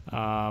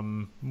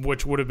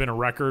 which would have been a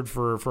record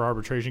for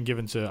arbitration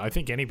given to, I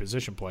think, any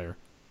position player.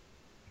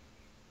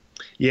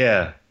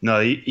 Yeah, no,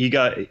 he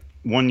got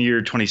 1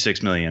 year,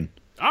 $26 million.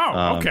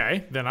 Oh,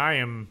 okay. Then I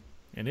am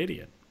an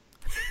idiot.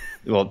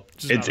 Well,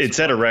 it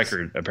set a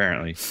record,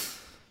 apparently.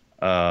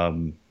 I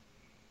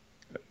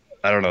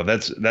don't know.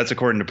 That's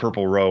according to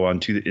Purple Row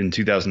in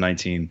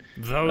 2019.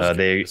 Those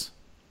guys.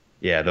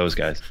 Yeah, those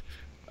guys.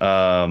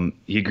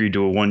 He agreed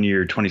to a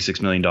 1-year,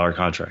 $26 million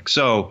contract.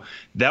 So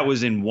that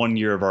was in 1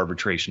 year of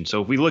arbitration.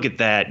 So if we look at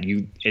that,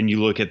 you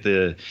look at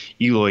the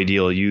Eloy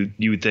deal, you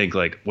would think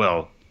like,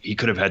 well, he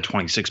could have had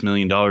 $26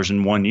 million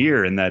in 1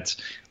 year, and that's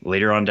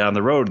later on down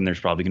the road, and there's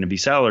probably going to be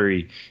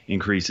salary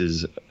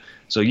increases.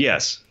 So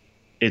yes,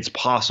 it's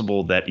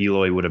possible that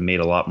Eloy would have made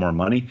a lot more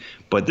money,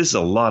 but this is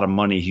a lot of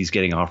money he's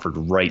getting offered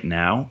right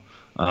now.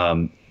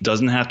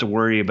 Doesn't have to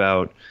worry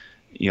about,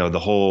 the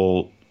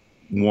whole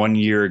 1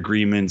 year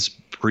agreements,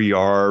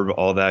 pre-arb,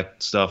 all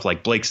that stuff.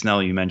 Like Blake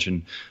Snell, you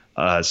mentioned,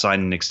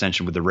 signed an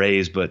extension with the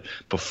Rays, but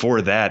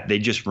before that, they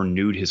just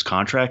renewed his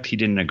contract. He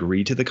didn't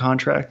agree to the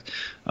contract.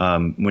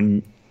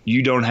 When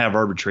you don't have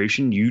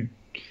arbitration, you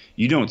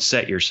don't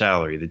set your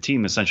salary. The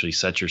team essentially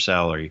sets your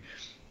salary.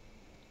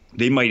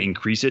 They might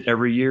increase it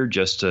every year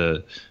just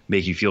to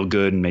make you feel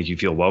good and make you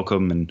feel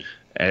welcome and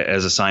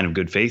as a sign of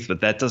good faith,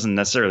 but that doesn't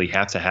necessarily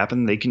have to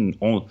happen. They can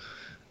only,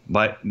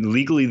 but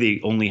legally they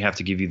only have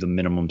to give you the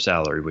minimum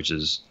salary, which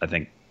is, I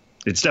think,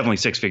 it's definitely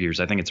six figures.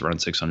 I think it's around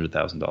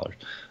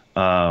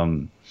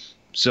 $600,000.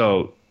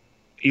 So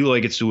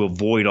Eloy gets to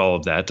avoid all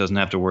of that, doesn't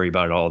have to worry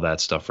about all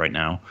that stuff right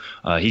now.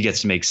 He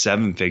gets to make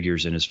seven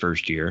figures in his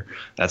first year.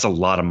 That's a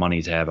lot of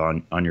money to have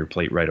on your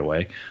plate right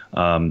away.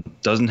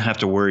 Doesn't have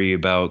to worry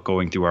about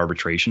going through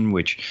arbitration,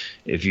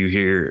 which if you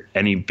hear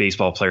any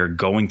baseball player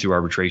going through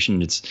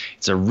arbitration, it's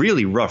a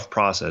really rough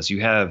process.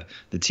 You have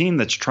the team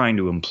that's trying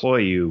to employ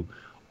you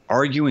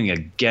arguing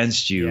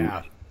against you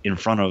in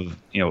front of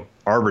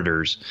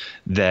arbiters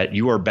that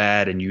you are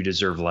bad and you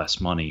deserve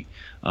less money.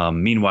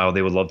 Meanwhile,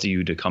 they would love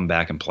you to come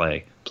back and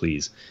play,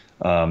 please.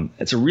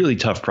 It's a really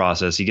tough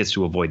process. He gets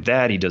to avoid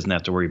that. He doesn't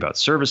have to worry about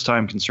service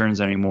time concerns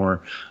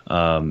anymore.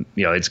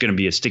 It's going to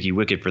be a sticky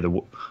wicket for the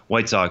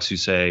White Sox, who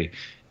say,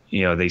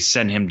 they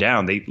send him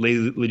down. They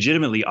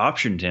legitimately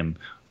optioned him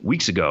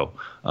weeks ago,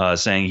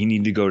 saying he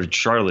needed to go to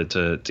Charlotte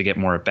to get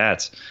more at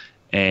bats.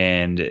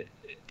 And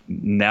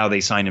now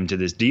they signed him to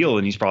this deal,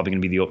 and he's probably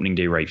going to be the opening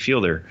day right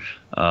fielder.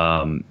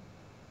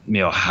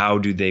 How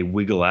do they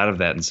wiggle out of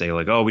that and say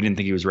like, oh, we didn't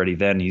think he was ready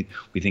then,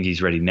 we think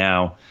he's ready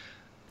now?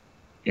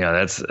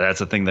 That's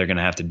a thing they're going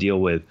to have to deal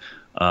with.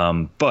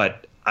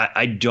 But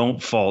I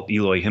don't fault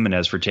Eloy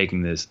Jimenez for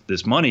taking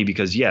this money,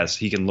 because yes,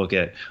 he can look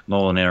at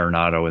Nolan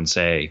Arenado and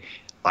say,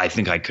 I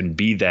think I could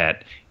be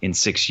that in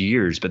 6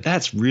 years, but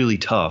that's really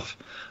tough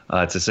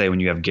to say when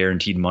you have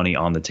guaranteed money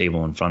on the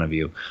table in front of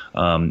you.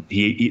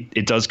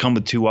 It does come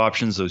with two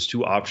options. Those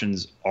two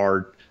options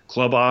are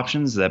club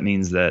options. That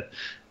means that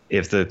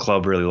if the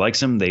club really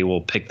likes him, they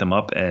will pick them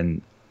up.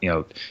 And,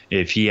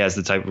 if he has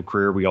the type of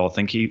career we all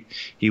think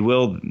he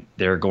will,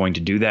 they're going to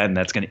do that. And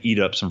that's going to eat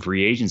up some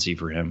free agency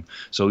for him.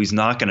 So he's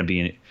not going to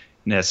be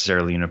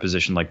necessarily in a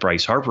position like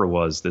Bryce Harper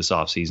was this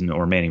offseason,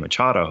 or Manny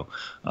Machado.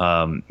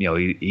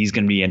 He's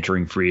going to be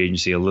entering free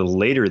agency a little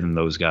later than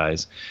those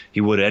guys.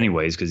 He would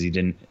anyways, because he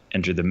didn't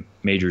enter the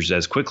majors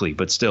as quickly.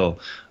 But still,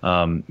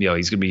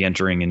 he's going to be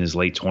entering in his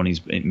late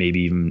 20s,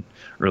 maybe even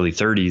early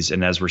 30s.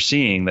 And as we're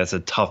seeing, that's a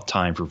tough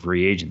time for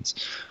free agents.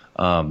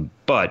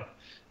 But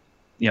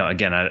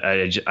again,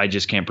 I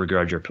just can't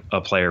begrudge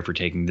a player for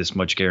taking this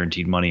much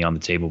guaranteed money on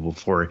the table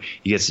before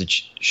he gets to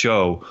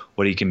show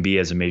what he can be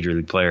as a major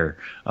league player.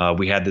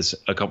 We had this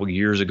a couple of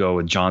years ago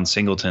with John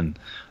Singleton.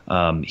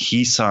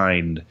 He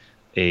signed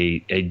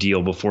a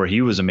deal before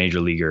he was a major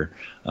leaguer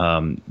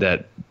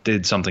that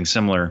did something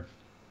similar,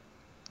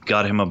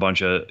 got him a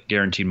bunch of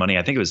guaranteed money.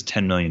 I think it was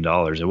 $10 million.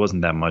 It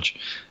wasn't that much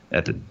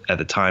at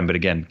the time, but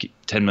again,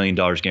 $10 million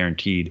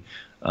guaranteed.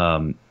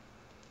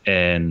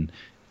 And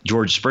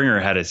George Springer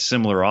had a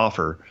similar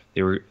offer.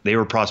 They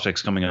were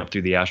prospects coming up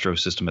through the Astros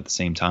system at the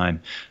same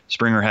time.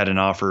 Springer had an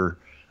offer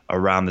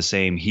around the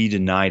same. He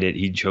denied it.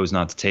 He chose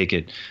not to take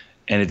it.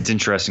 And it's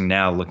interesting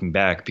now looking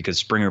back, because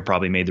Springer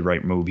probably made the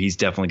right move. He's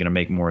definitely going to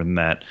make more than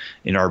that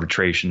in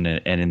arbitration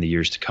and in the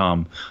years to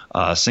come.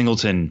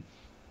 Singleton,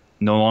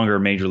 no longer a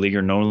major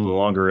leaguer, no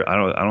longer. I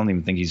don't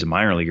even think he's a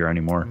minor leaguer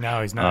anymore.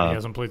 No, he's not. He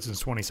hasn't played since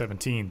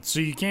 2017. So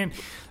you can't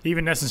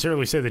even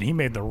necessarily say that he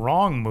made the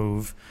wrong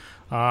move.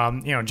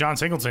 John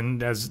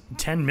Singleton has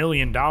 $10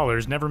 million,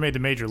 never made the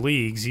major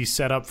leagues. He's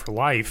set up for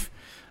life.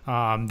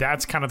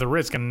 That's kind of the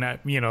risk. And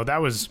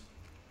that was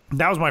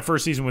my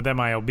first season with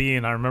MILB.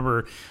 And I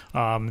remember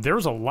there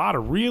was a lot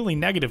of really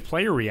negative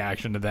player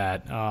reaction to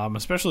that,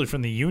 especially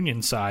from the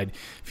union side,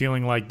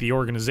 feeling like the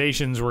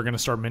organizations were going to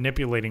start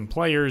manipulating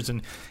players.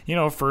 And,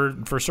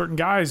 for certain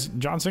guys,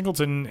 John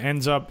Singleton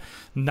ends up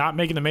not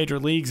making the major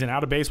leagues and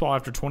out of baseball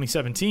after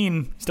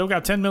 2017, still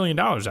got $10 million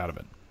out of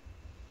it.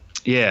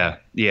 Yeah.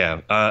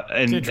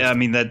 And I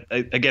mean, that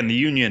again, the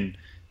union,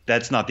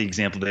 that's not the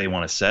example they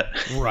want to set.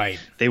 Right.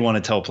 They want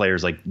to tell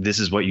players like, this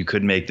is what you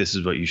could make, this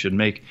is what you should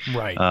make.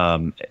 Right.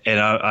 And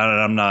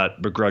I'm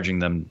not begrudging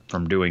them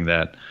from doing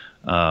that.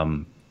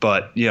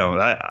 But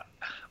I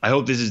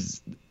hope this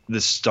is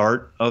the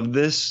start of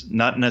this,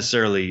 not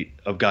necessarily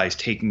of guys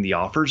taking the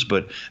offers,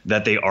 but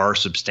that they are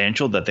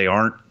substantial, that they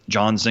aren't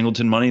John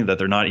Singleton money, that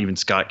they're not even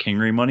Scott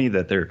Kingery money,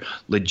 that they're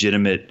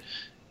legitimate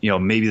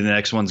maybe the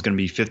next one's going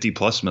to be 50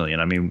 plus million.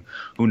 I mean,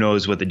 who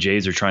knows what the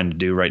Jays are trying to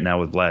do right now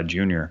with Vlad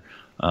Jr.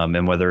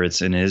 And whether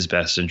it's in his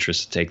best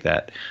interest to take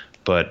that.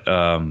 But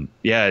Brandon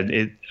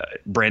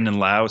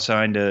Lau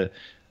signed a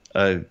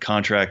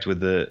contract with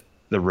the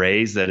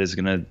Rays that is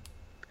going to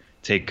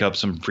take up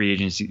some free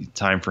agency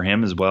time for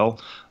him as well.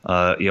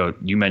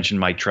 You mentioned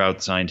Mike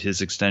Trout signed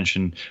his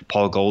extension.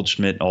 Paul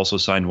Goldschmidt also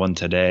signed one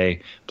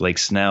today. Blake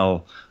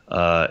Snell.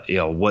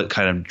 What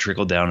kind of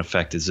trickle down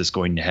effect is this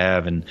going to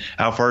have, and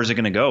how far is it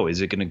going to go?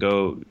 Is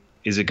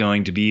it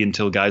going to be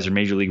until guys are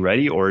major league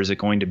ready, or is it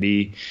going to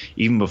be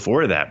even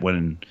before that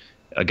when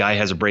a guy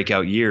has a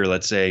breakout year?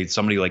 Let's say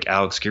somebody like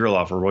Alex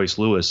Kirilloff or Royce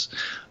Lewis,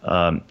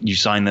 you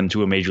sign them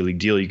to a major league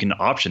deal. You can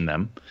option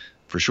them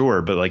for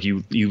sure, but like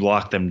you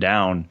lock them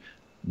down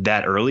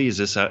that early. Is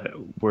this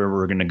where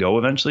we're going to go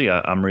eventually?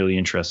 I'm really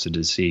interested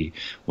to see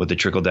what the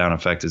trickle down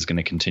effect is going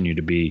to continue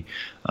to be.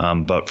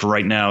 But for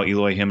right now,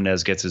 Eloy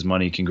Jimenez gets his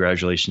money.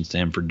 Congratulations to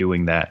him for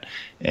doing that.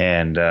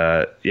 And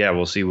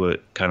we'll see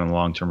what kind of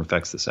long-term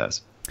effects this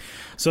has.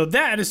 So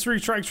that is 3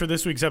 strikes for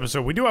this week's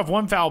episode. We do have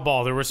one foul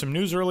ball. There was some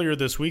news earlier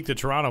this week. The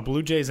Toronto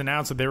Blue Jays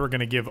announced that they were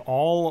going to give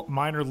all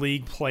minor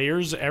league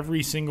players,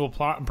 every single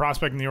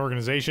prospect in the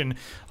organization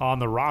on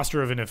the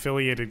roster of an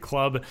affiliated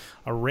club,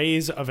 a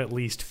raise of at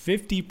least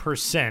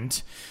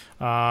 50%.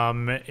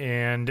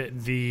 And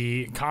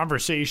the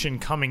conversation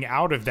coming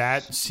out of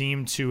that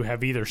seemed to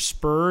have either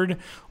spurred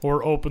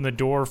or opened the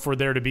door for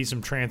there to be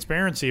some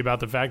transparency about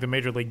the fact that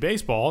Major League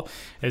Baseball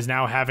is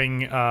now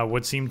having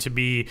what seem to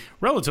be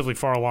relatively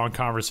far along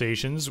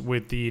conversations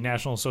with the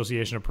National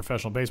Association of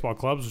Professional Baseball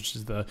Clubs, which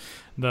is the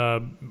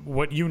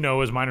what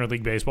as minor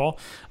league baseball,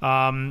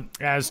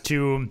 as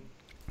to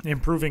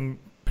improving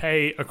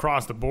pay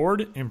across the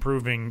board,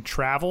 improving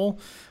travel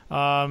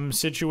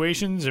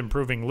situations,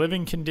 improving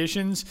living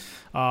conditions,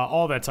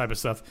 all that type of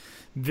stuff.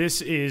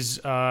 This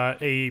is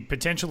a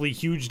potentially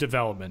huge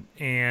development,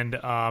 and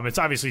it's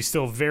obviously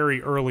still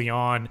very early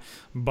on,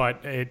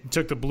 but it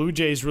took the Blue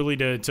Jays really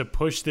to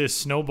push this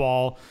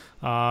snowball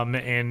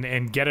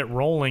and get it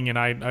rolling. And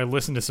I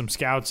listened to some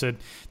scouts at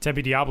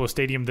Tempe Diablo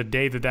Stadium the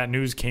day that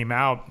news came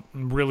out,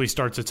 really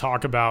start to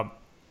talk about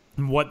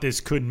what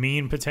this could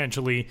mean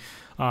potentially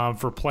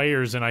for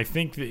players. And I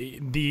think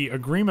the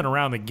agreement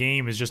around the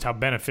game is just how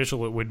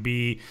beneficial it would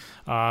be,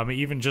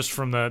 even just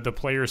from the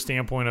player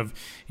standpoint of,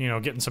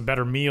 getting some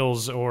better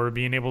meals or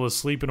being able to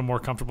sleep in a more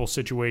comfortable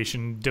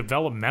situation,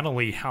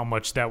 developmentally, how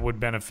much that would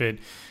benefit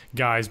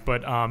guys.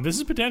 But this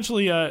is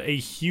potentially a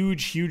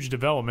huge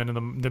development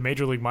in the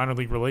major league, minor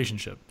league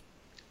relationship.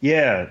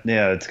 Yeah,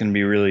 it's going to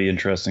be really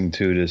interesting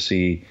too to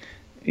see,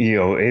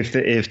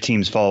 if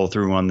teams follow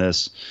through on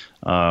this.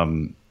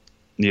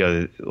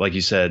 Like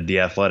you said, The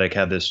Athletic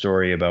had this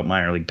story about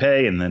minor league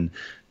pay, and then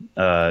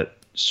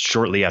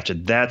shortly after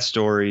that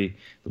story,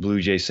 the Blue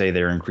Jays say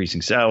they're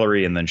increasing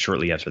salary, and then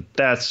shortly after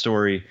that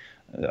story,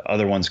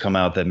 other ones come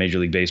out that Major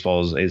League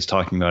Baseball is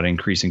talking about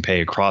increasing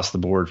pay across the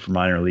board for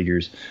minor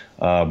leaguers.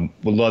 Would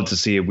love to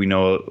see it. We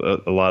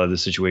know a lot of the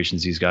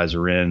situations these guys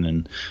are in,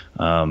 and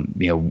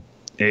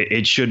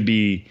it should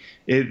be.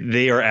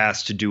 They are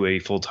asked to do a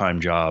full-time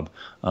job,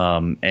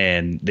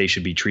 and they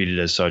should be treated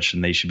as such,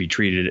 and they should be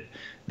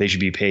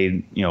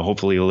paid,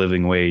 hopefully a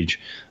living wage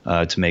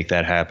to make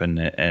that happen,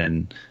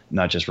 and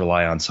not just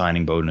rely on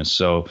signing bonus.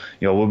 So,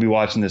 we'll be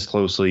watching this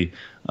closely.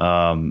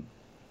 Hopefully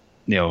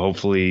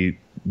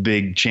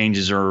big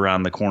changes are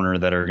around the corner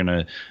that are going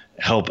to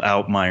help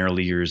out minor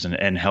leaguers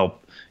and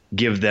help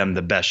give them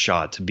the best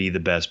shot to be the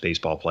best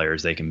baseball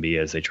players they can be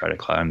as they try to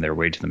climb their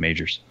way to the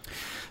majors.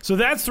 So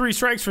that's 3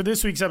 strikes for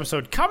this week's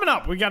episode. Coming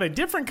up, we got a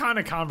different kind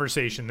of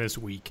conversation this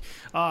week.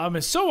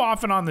 So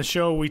often on the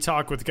show, we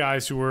talk with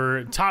guys who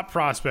are top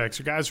prospects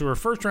or guys who are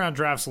first-round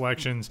draft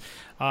selections,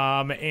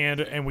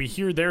 and we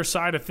hear their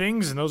side of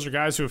things, and those are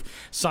guys who have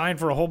signed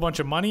for a whole bunch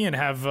of money and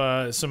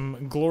have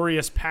some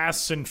glorious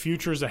pasts and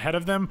futures ahead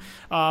of them.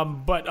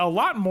 But a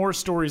lot more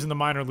stories in the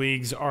minor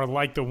leagues are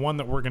like the one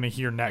that we're going to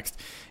hear next,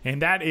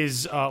 and that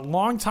is a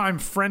longtime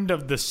friend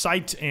of the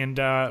site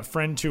and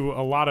friend to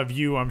a lot of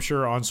you, I'm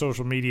sure, on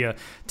social media,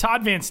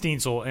 Todd Van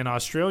Steensel, an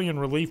Australian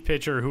relief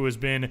pitcher who has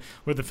been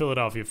with the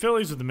Philadelphia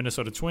Phillies, with the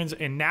Minnesota Twins,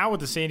 and now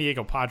with the San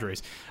Diego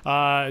Padres.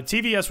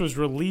 TVS was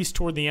released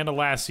toward the end of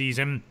last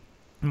season.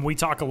 We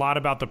talk a lot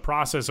about the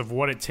process of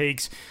what it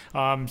takes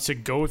to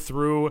go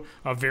through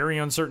a very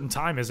uncertain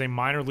time as a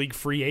minor league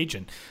free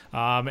agent,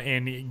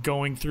 and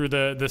going through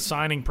the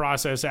signing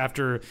process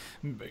after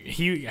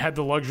he had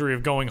the luxury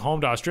of going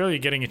home to Australia,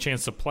 getting a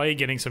chance to play,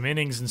 getting some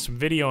innings and some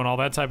video and all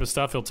that type of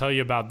stuff. He'll tell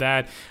you about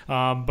that.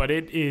 But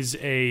it is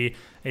a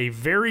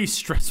very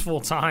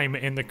stressful time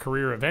in the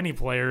career of any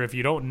player if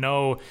you don't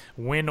know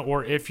when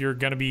or if you're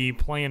going to be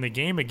playing the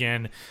game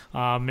again.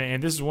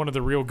 And this is one of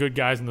the real good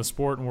guys in the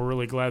sport, and we're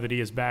really glad that he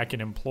is back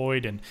and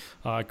employed and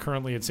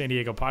currently at San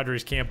Diego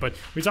Padres camp. But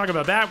we talk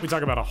about that. We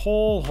talk about a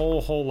whole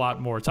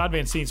lot more. Todd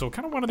Van Steensel,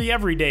 kind of one of the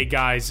everyday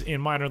guys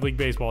in minor league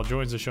baseball,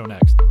 joins the show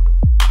next.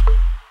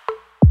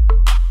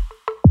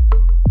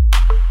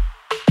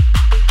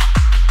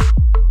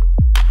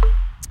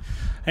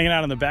 Hanging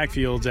out in the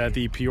backfields at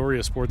the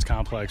Peoria Sports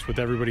Complex with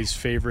everybody's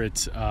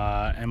favorite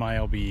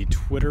MILB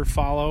Twitter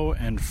follow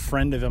and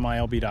friend of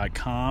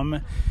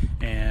MILB.com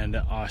and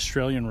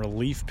Australian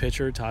relief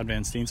pitcher Todd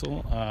Van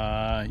Steensel.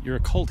 You're a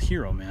cult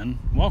hero, man.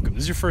 Welcome.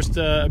 This is your first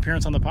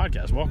appearance on the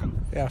podcast.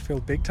 Welcome. Yeah, I feel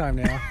big time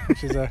now,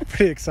 which is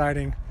pretty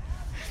exciting.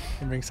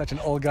 And being such an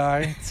old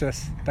guy,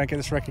 just don't get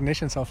this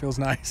recognition, so it feels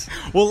nice.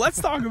 Well,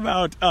 let's talk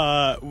about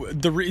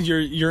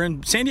you're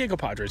in San Diego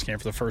Padres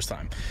camp for the first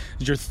time.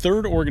 It's your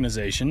third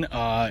organization,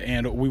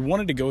 and we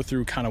wanted to go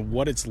through kind of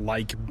what it's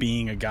like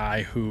being a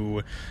guy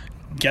who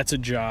gets a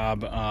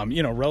job,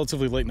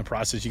 relatively late in the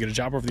process. You get a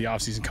job over the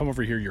offseason, come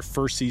over here, your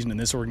first season in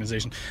this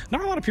organization.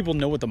 Not a lot of people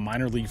know what the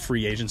minor league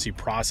free agency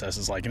process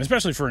is like, and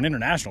especially for an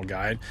international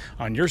guy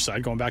on your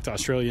side, going back to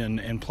Australia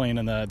and playing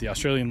in the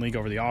Australian League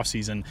over the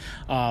offseason.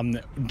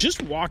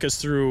 Just walk us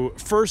through,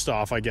 first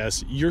off, I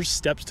guess, your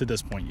steps to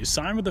this point. You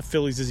signed with the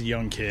Phillies as a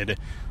young kid.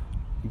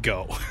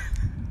 Go.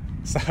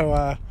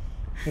 So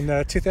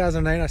in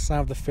 2008, I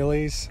signed with the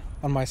Phillies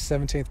on my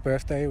 17th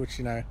birthday, which,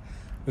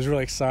 it was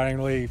really exciting,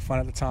 really fun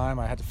at the time.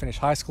 I had to finish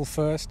high school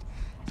first.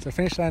 So I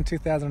finished that in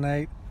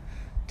 2008.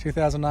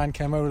 2009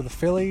 came over to the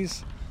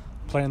Phillies,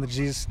 played in the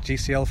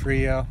GCL for a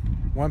year.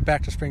 Went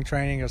back to spring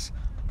training.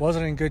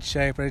 Wasn't in good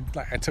shape, but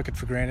I took it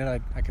for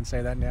granted. I can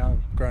say that now,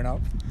 I've grown up.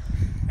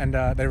 And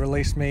they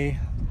released me,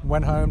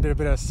 went home, did a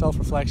bit of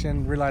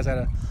self-reflection, realized I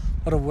had a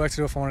lot of work to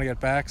do if I wanted to get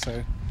back.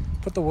 So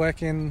put the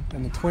work in,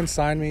 and the Twins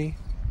signed me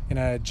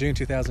in June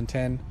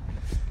 2010.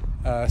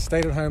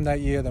 Stayed at home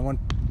that year, then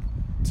went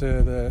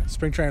to the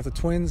spring training with the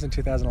Twins in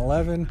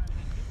 2011.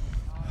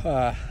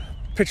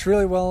 Pitched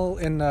really well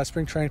in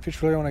spring training,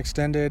 pitched really well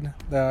extended.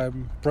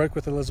 Broke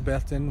with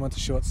Elizabethton, went to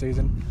short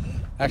season.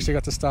 Actually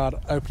got to start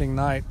opening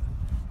night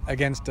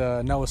against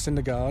Noah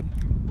Syndergaard,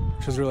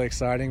 which was really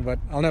exciting. But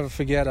I'll never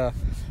forget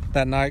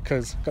that night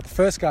because got the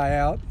first guy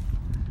out.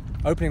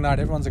 Opening night,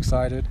 everyone's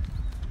excited.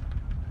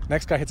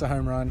 Next guy hits a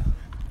home run.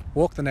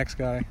 Walk the next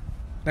guy.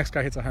 Next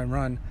guy hits a home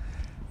run.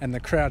 And the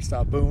crowd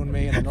start booing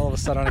me. And then all of a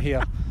sudden I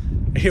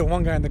hear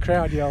one guy in the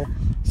crowd yell,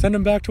 "Send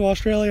him back to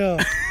Australia."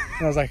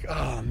 And I was like,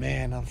 oh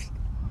man,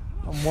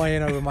 I'm way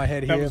in over my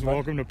head here. That was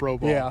welcome to pro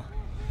ball. Yeah.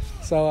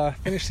 So I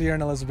finished the year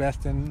in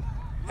Elizabethton,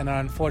 and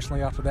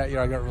unfortunately after that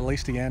year I got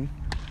released again.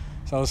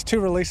 So I was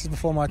 2 releases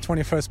before my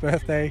 21st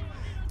birthday,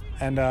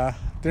 and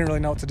didn't really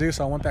know what to do,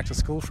 so I went back to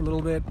school for a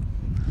little bit,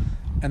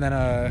 and then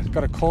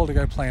got a call to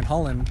go play in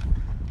Holland.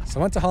 So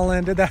I went to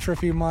Holland, did that for a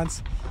few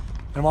months,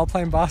 and while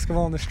playing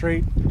basketball on the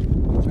street,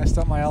 messed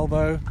up my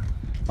elbow.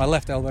 My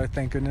left elbow,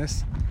 thank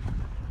goodness.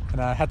 And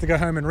I had to go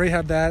home and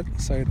rehab that,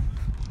 so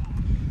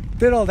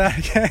did all that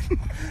again.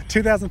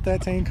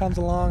 2013 comes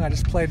along, I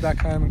just played back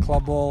home in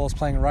club ball. I was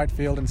playing right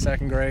field in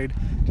 2nd grade,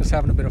 just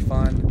having a bit of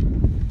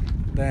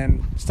fun.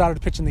 Then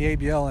started pitching the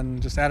ABL,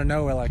 and just out of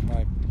nowhere, like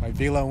my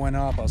velo went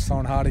up, I was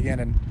throwing hard again,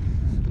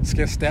 and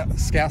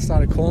scouts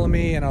started calling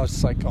me, and I was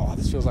just like, oh,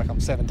 this feels like I'm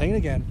 17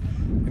 again.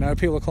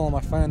 People were calling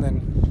my phone.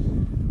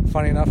 Then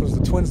funny enough, it was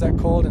the Twins that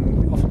called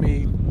and offered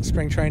me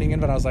spring training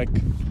in, but I was like,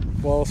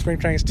 well, spring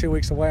training's 2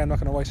 weeks away, I'm not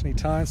going to waste any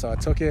time, so I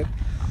took it.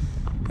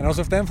 And I was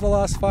with them for the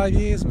last 5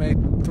 years,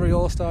 made 3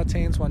 All-Star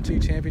teams, won 2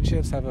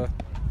 championships, have a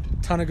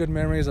ton of good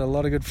memories, a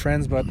lot of good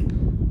friends, but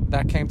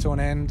that came to an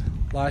end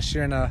last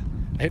year, and I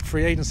hit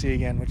free agency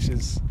again, which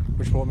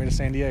brought me to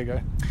San Diego.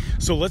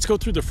 So let's go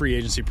through the free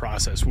agency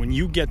process. When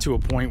you get to a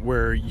point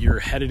where you're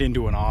headed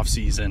into an off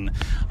season,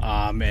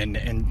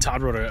 and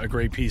Todd wrote a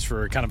great piece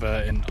for kind of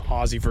an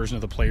Aussie version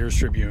of the Players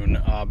Tribune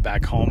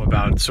back home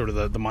about sort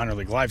of the minor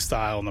league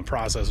lifestyle and the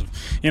process of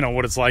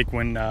what it's like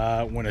when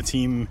a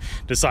team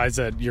decides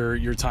that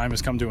your time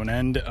has come to an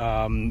end.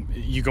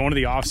 You go into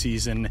the off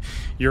season,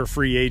 you're a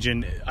free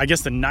agent. I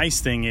guess the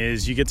nice thing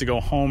is you get to go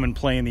home and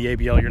play in the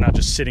ABL. You're not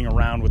just sitting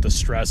around with the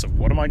stress of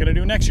what am I going to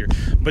do next year.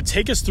 But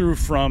take us through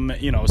from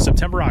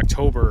September,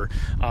 October.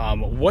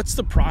 What's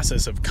the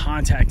process of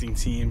contacting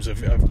teams,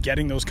 of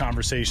getting those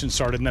conversations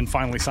started, and then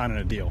finally signing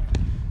a deal?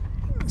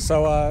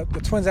 So the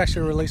Twins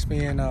actually released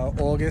me in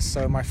August,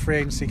 so my free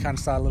agency kind of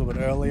started a little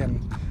bit early,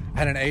 and I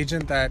had an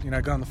agent that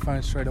got on the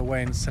phone straight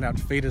away and sent out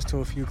feeders to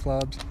a few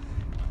clubs.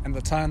 And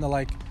at the time they're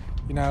like,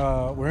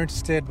 we're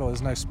interested, but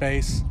there's no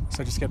space,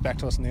 so just get back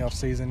to us in the off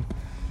season.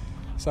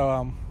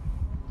 So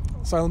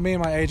me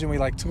and my agent, we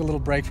took a little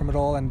break from it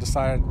all and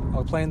decided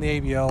I'll play in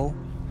the ABL.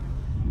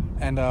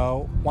 And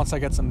once I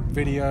get some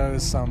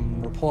videos,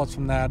 some reports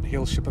from that,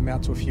 he'll ship them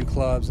out to a few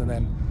clubs, and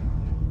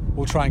then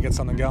we'll try and get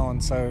something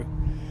going. So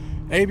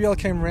ABL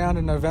came around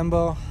in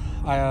November.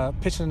 I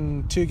pitched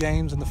in 2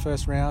 games in the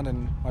first round,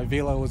 and my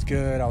velo was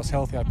good. I was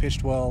healthy. I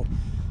pitched well.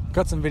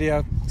 Got some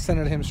video, sent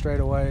it to him straight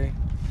away.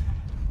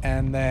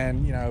 And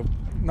then,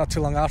 not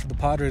too long after, the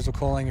Padres were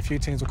calling. A few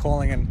teams were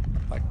calling, and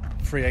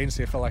free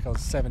agency, I felt like I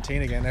was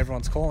 17 again.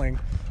 Everyone's calling.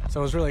 So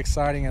it was really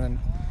exciting. And then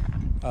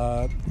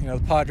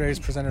the Padres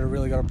presented a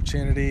really good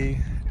opportunity,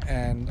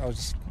 and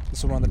this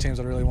was one of the teams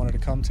I really wanted to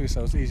come to,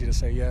 so it was easy to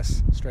say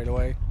yes straight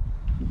away.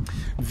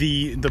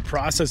 The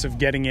process of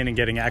getting in and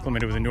getting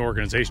acclimated with a new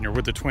organization, you're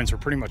with the Twins for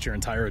pretty much your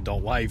entire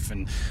adult life,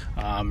 and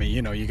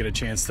you get a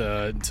chance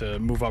to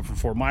move up from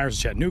Fort Myers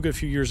to Chattanooga a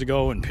few years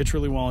ago and pitch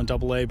really well in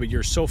AA, but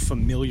you're so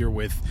familiar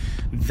with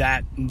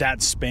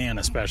that span,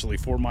 especially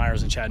Fort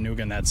Myers and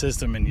Chattanooga and that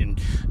system,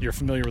 and you're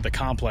familiar with the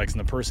complex and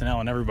the personnel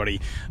and everybody.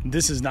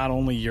 This is not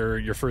only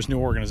your first new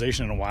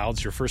organization in a while,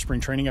 it's your first spring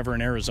training ever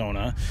in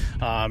Arizona.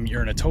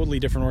 You're in a totally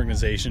different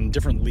organization,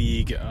 different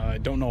league.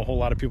 Don't know a whole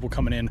lot of people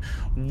coming in.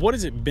 What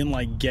has it been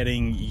like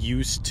getting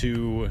used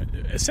to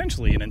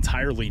essentially an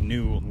entirely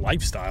new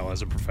lifestyle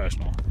as a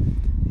professional?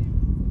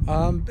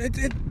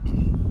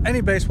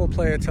 Any baseball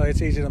player tell you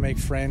it's easy to make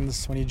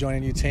friends when you join a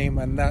new team,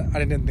 and that I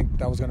didn't think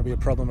that was going to be a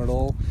problem at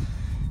all,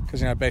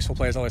 because baseball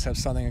players always have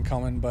something in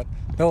common. But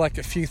there were like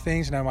a few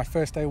things. My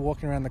first day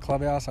walking around the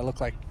clubhouse, I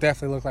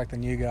definitely looked like the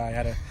new guy. I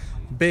had a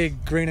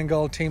big green and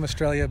gold Team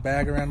Australia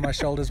bag around my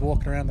shoulders,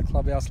 walking around the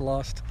clubhouse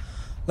lost,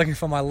 looking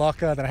for my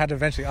locker. Then I had to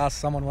eventually ask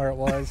someone where it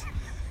was.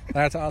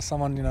 I had to ask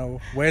someone,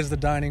 where's the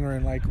dining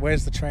room,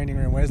 where's the training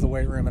room, where's the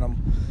weight room, and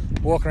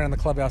I'm walking around the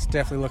clubhouse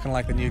definitely looking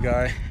like the new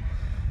guy.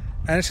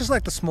 And it's just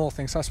like the small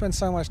things. So I spent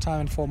so much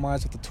time in Fort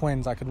Myers with the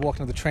Twins. I could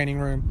walk into the training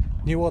room,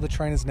 knew all the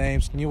trainers'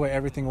 names, knew where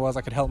everything was.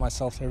 I could help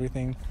myself to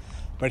everything.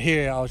 But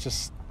here I was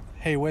just,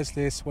 hey, where's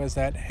this, where's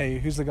that, hey,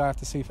 who's the guy I have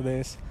to see for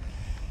this?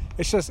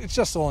 It's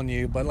just all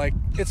new, but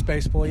it's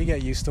baseball. You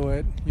get used to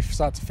it. You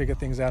start to figure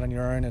things out on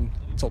your own, and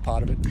it's all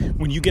part of it.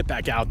 When you get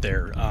back out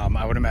there,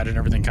 I would imagine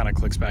everything kind of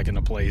clicks back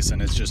into place,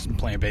 and it's just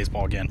playing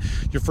baseball again.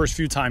 Your first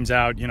few times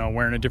out,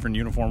 wearing a different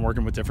uniform,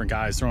 working with different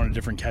guys, throwing at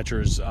different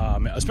catchers,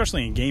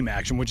 especially in game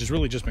action, which has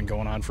really just been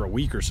going on for a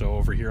week or so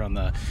over here on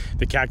the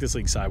Cactus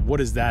League side. What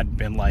has that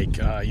been like,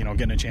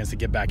 getting a chance to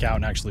get back out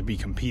and actually be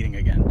competing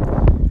again?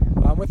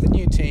 With the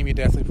new team, you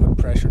definitely put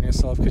pressure on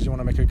yourself because you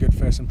want to make a good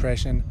first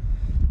impression.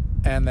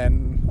 And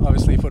then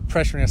obviously you put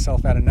pressure on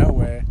yourself out of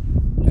nowhere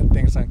and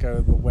things don't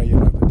go the way you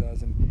hope it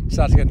does, and you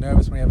start to get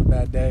nervous when you have a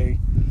bad day.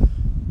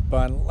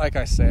 But like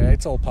I say,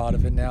 it's all part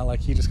of it now.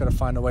 You just got to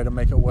find a way to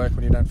make it work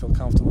when you don't feel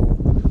comfortable.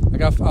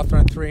 I've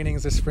thrown 3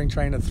 innings this spring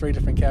training at 3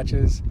 different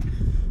catches.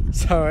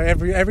 So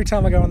every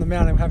time I go on the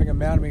mound, I'm having a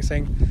mound meeting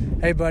saying,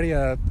 hey buddy,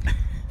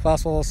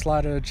 fastball,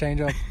 slider,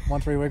 changeup,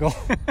 1-3 wiggle.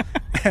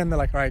 And they're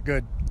like, all right,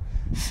 good.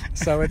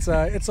 So it's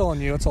all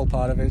new, it's all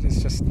part of it.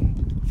 It's just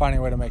finding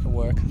a way to make it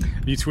work.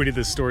 You tweeted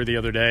this story the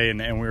other day,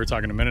 and we were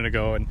talking a minute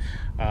ago, and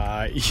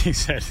you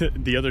said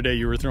the other day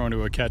you were throwing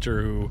to a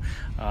catcher who,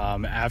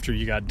 after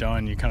you got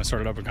done, you kind of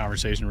started up a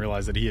conversation and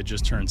realized that he had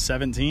just turned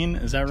 17.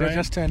 Is that right?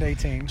 Just turned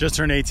 18. Just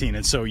turned 18,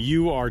 and so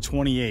you are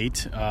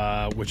 28,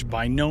 which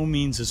by no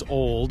means is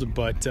old,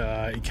 but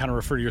you kind of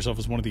refer to yourself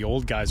as one of the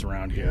old guys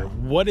around here. Yeah.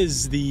 What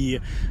is the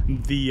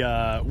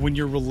when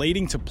you're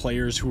relating to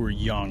players who are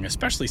young,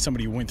 especially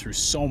somebody who went through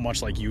so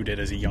much like you did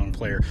as a young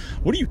player,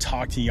 what do you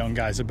talk to young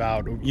guys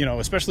about,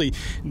 especially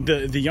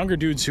the younger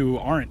dudes who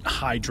aren't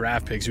high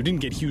draft picks, who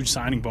didn't get huge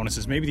signing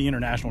bonuses, maybe the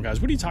international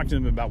guys? What do you talk to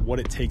them about what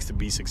it takes to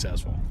be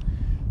successful?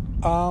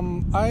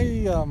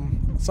 I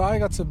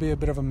got to be a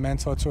bit of a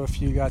mentor to a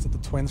few guys at the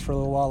Twins for a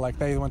little while.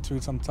 They went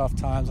through some tough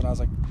times, and I was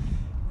like,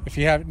 if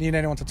you need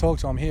anyone to talk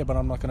to, I'm here, but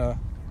I'm not going to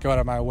go out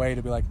of my way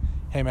to be like,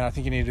 hey man, I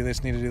think you need to do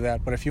this, need to do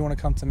that. But if you want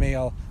to come to me,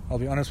 I'll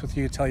be honest with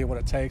you, tell you what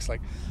it takes.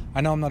 I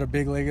know I'm not a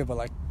big leaguer,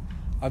 but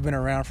I've been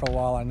around for a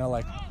while. I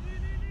know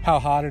how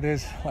hard it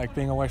is,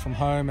 being away from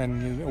home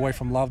and away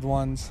from loved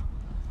ones,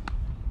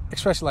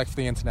 especially for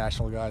the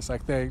international guys.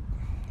 They're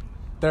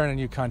in a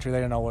new country, they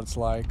don't know what it's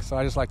like. So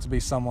I just like to be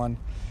someone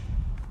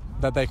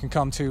that they can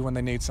come to when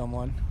they need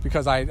someone,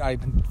 because I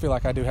feel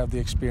like I do have the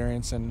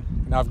experience, and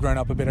I've grown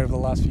up a bit over the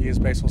last few years.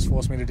 Baseball's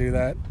forced me to do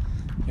that,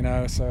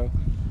 so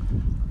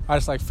I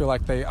just feel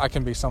like I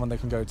can be someone they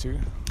can go to.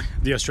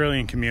 The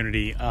Australian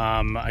community,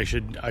 I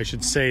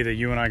should say that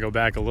you and I go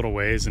back a little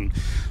ways, and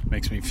it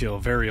makes me feel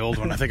very old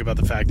when I think about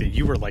the fact that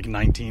you were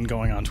 19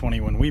 going on 20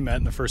 when we met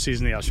in the first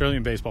season of the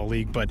Australian Baseball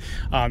League. But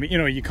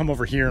you come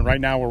over here, and right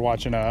now we're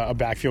watching a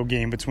backfield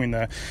game between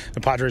the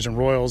Padres and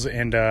Royals,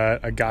 and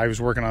a guy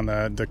who's working on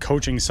the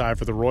coaching side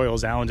for the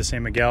Royals, Alan de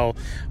San Miguel,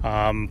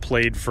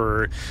 played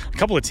for a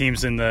couple of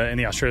teams in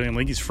the Australian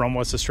League. He's from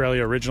West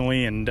Australia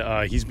originally, and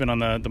he's been on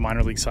the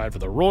minor league side for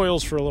the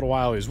Royals for a little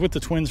while. He was with the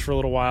Twins for a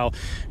little while.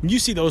 You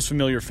see those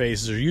familiar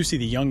faces, or you see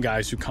the young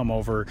guys who come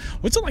over.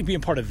 What's it like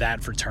being part of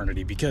that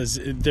fraternity? Because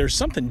there's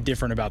something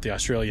different about the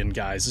Australian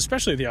guys,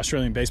 especially the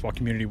Australian baseball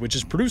community, which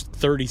has produced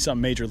 30-some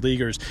major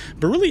leaguers,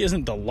 but really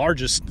isn't the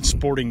largest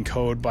sporting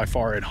code by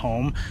far at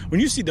home. When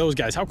you see those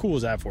guys, how cool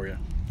is that for you?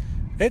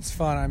 It's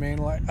fun. I mean,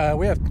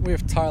 we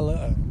have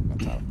Tyler.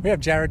 We have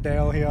Jared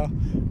Dale here.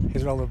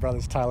 His older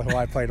brother's Tyler, who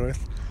I played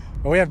with.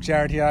 But we have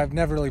Jared here. I've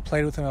never really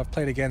played with him. I've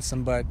played against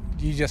him, but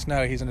you just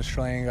know he's an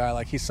Australian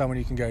guy. He's someone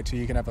you can go to.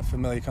 You can have a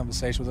familiar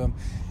conversation with him.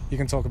 You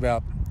can talk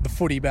about the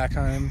footy back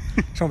home,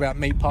 talk about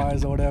meat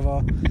pies or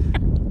whatever.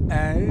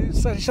 And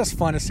it's just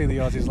fun to see the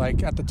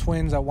Aussies. At the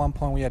Twins, at one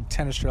point we had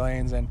 10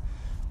 Australians, and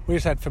we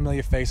just had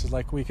familiar faces.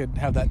 We could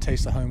have that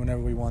taste of home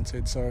whenever we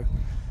wanted. So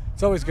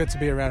it's always good to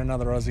be around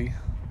another Aussie.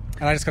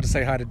 And I just got to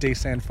say hi to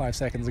D-Sand 5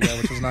 seconds ago,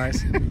 which was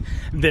nice.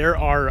 There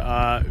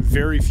are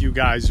very few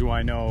guys who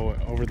I know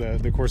over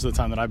the course of the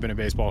time that I've been in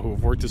baseball who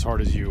have worked as hard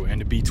as you, and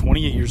to be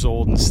 28 years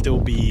old and still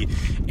be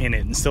in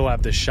it and still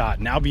have this shot,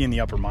 now be in the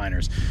upper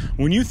minors.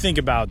 When you think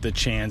about the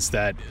chance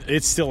that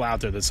it's still out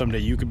there that someday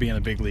you could be in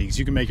the big leagues,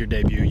 you can make your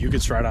debut, you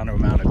could stride onto a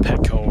mound at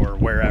Petco or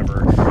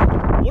wherever,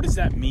 what does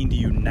that mean to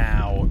you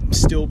now,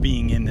 still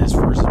being in this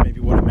versus maybe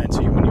what it meant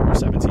to you when you were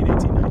 17,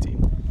 18, 19?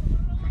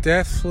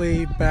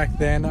 Definitely back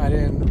then I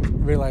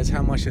didn't realize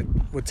how much it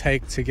would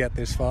take to get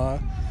this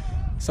far.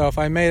 So if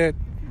I made it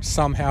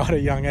somehow at a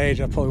young age,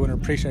 I probably wouldn't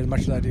appreciate it as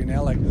much as I do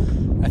now. Like,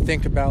 I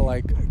think about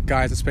like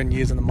guys that spend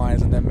years in the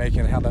minors and then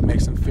making it, how that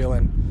makes them feel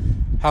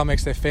and how it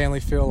makes their family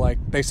feel like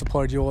they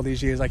supported you all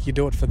these years. Like, you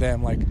do it for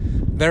them. Like,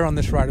 they're on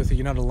this ride with you.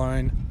 You're not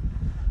alone.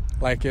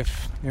 Like,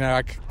 if, you know,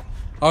 I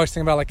always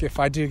think about, like, if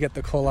I do get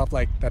the call up,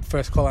 like that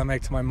first call I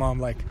make to my mom,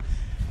 like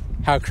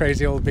how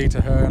crazy it will be to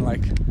her, and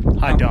like,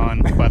 hi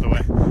Don, by the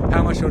way,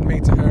 how much it would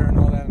mean to her and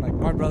all that. And like,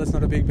 my brother's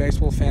not a big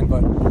baseball fan,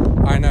 but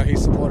I know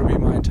he's supported me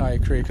my entire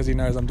career because he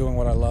knows I'm doing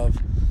what I love.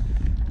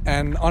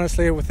 And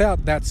honestly,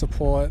 without that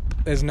support,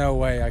 there's no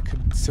way I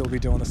could still be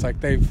doing this.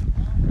 Like,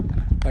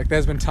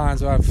 there's been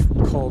times where I've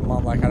called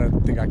mom, like, I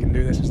don't think I can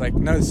do this. She's like,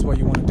 no, this is what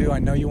you want to do. I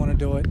know you want to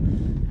do it.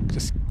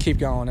 Just keep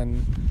going.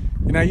 And,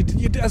 you know,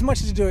 you as much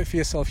as you do it for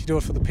yourself, you do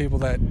it for the people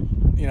that,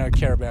 you know,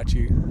 care about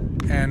you.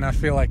 And I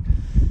feel like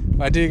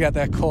if I do get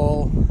that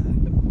call,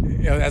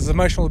 you know, as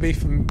emotional it will be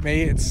for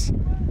me, it's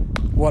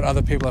what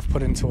other people have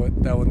put into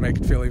it that would make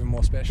it feel even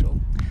more special.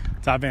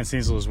 Todd Van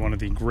Steensel is one of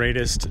the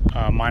greatest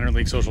minor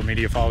league social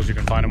media followers. You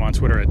can find him on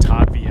Twitter at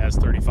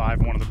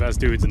ToddVS35, one of the best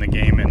dudes in the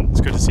game, and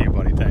it's good to see you,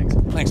 buddy. Thanks.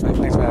 Thanks, man.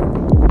 Thanks for having me.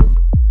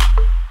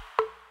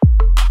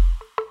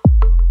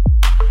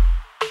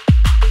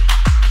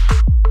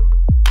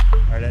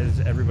 All right, as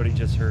everybody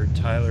just heard,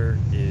 Tyler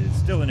is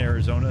still in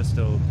Arizona,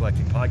 still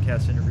collecting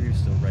podcast interviews,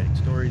 still writing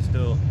stories,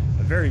 still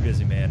a very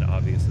busy man,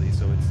 obviously.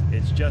 So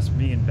it's just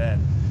me and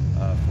Ben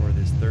for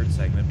this third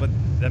segment. But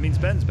that means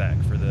Ben's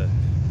back for the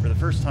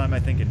first time, I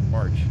think, in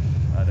March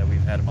that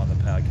we've had him on the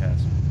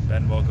podcast.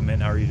 Ben, welcome in.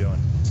 How are you doing?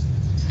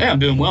 Yeah, I'm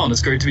doing well, and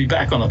it's great to be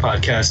back on the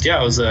podcast. Yeah,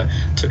 I was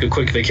took a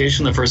quick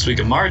vacation the first week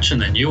of March,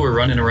 and then you were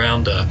running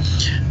around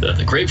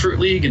the Grapefruit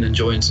League and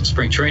enjoying some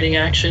spring training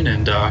action,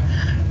 and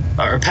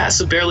our paths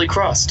have barely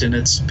crossed, and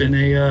it's been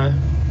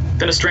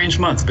a strange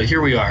month, but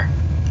here we are,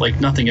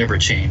 like nothing ever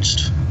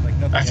changed. Like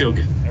nothing I feel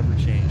good. Ever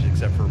changed,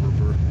 except for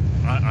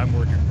I'm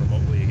working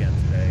remotely again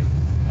today,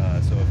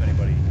 so if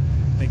anybody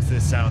thinks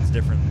this sounds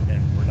different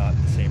and we're not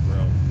in the same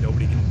room,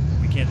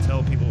 we can't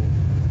tell people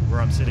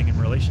where I'm sitting in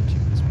relation to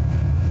this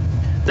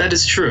week. That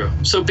is true.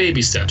 So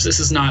baby steps.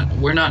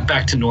 We're not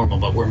back to normal,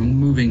 but we're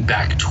moving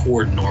back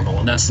toward normal,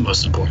 and that's the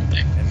most important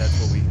thing. And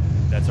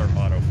that's our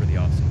motto for the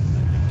offseason,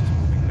 I think, just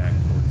moving back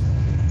towards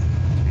normal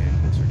to get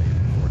closer to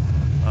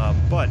April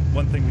 4th. But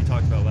one thing we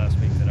talked about last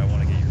week that I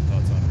want to get your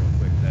thoughts on real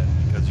quick, Ben,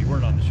 because you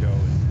weren't on the show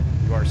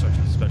and you are such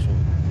a special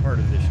part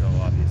of this show,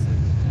 obviously.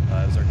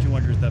 It was our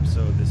 200th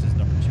episode. This is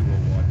number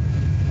 201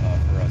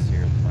 for us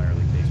here at the Minor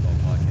League Baseball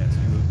Podcast.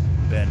 You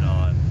have been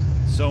on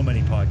so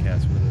many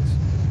podcasts with us.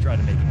 We try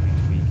to make it week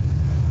to week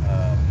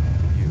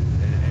with you.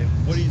 And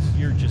what is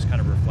your just kind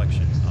of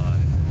reflection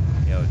on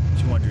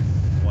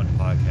 201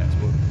 podcasts?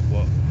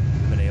 What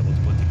we've been able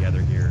to put together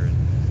here and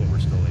what we're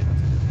still able to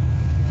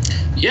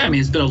do? Yeah, I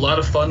mean, it's been a lot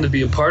of fun to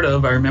be a part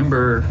of. I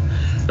remember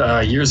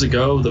years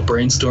ago the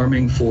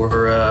brainstorming for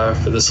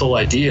this whole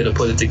idea to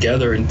put it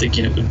together and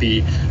thinking it would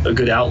be a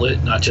good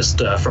outlet, not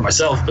just for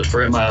myself, but for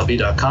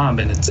MILB.com,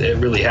 and it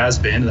really has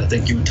been. And I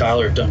think you and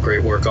Tyler have done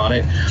great work on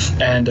it.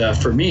 And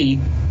for me,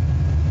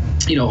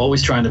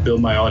 always trying to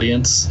build my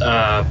audience.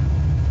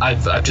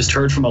 I've just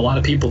heard from a lot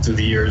of people through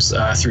the years,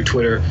 through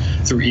Twitter,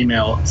 through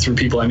email, through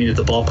people I meet at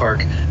the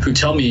ballpark, who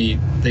tell me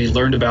they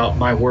learned about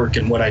my work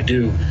and what I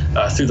do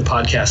through the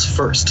podcast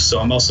first. So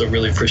I'm also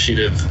really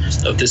appreciative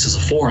of this as a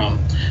forum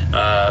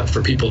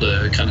for people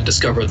to kind of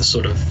discover the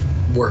sort of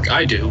work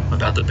I do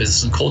about the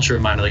business and culture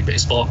of minor league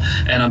baseball.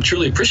 And I'm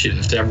truly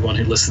appreciative to everyone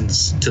who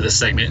listens to this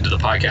segment and to the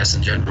podcast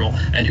in general,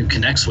 and who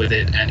connects with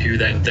it, and who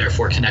then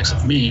therefore connects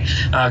with me,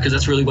 because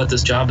that's really what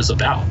this job is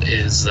about.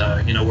 Is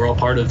we're all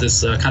part of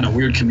this kind of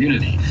weird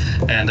community,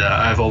 and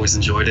I've always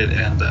enjoyed it,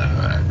 and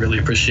I really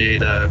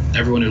appreciate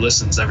everyone who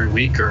listens every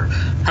week or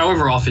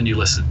however often you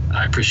listen.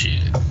 I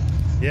appreciate it.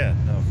 Yeah,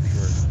 no, for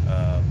sure.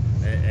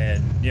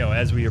 And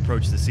as we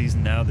approach the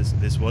season now,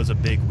 this was a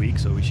big week,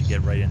 so we should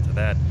get right into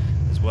that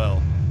as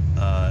well.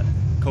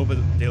 Copa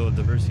de la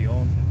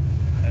Diversión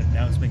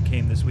announcement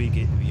came this week.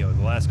 The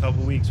last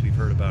couple of weeks we've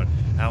heard about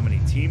how many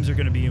teams are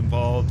going to be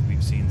involved.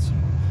 We've seen some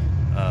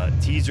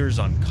teasers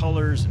on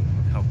colors and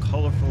how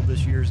colorful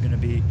this year is going to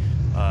be.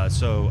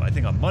 So I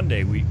think on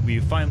Monday we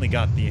finally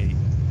got the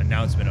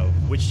announcement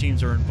of which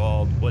teams are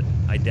involved, what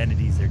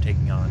identities they're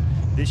taking on.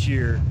 This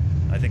year,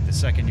 I think the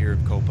second year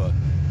of Copa,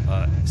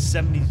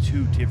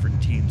 72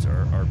 different teams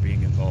are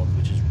being involved,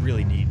 which is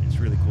really neat. It's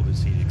really cool to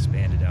see it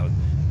expanded out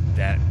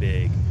that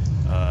big.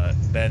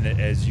 Ben,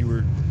 as you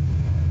were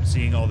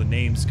seeing all the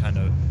names kind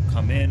of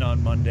come in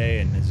on Monday,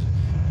 and as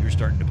you're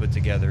starting to put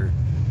together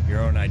your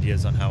own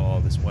ideas on how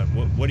all this went.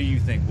 What do you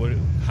think?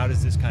 How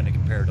does this kind of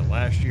compare to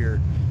last year,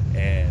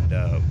 and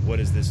what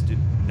does this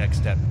next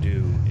step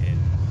do in,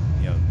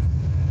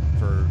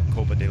 for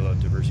Copa de la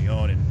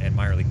Diversión and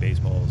minor league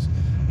baseball's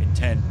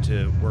intent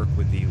to work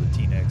with the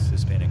Latinx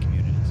Hispanic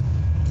communities?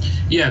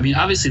 Yeah, I mean,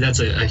 obviously that's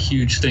a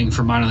huge thing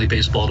for minor league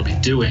baseball to be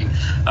doing,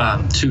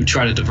 to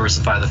try to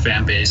diversify the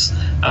fan base.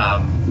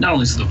 Not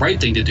only is it the right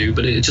thing to do,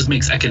 but it just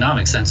makes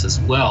economic sense as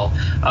well.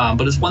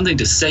 But it's one thing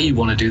to say you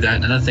want to do that,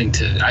 and another thing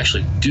to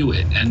actually do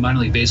it. And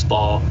minor league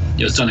baseball,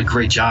 has done a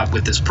great job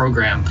with this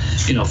program.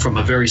 From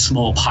a very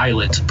small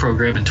pilot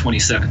program in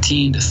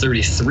 2017 to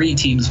 33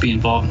 teams being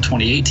involved in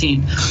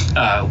 2018,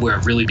 where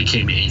it really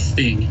became a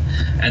thing.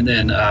 And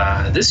then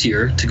this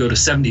year to go to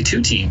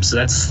 72 teams. So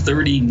that's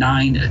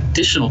 39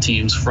 additional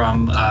teams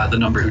from the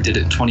number who did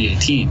it in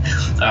 2018.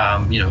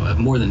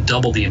 More than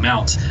double the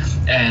amount.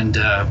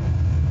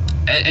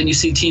 And you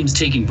see teams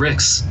taking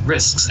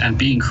risks and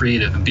being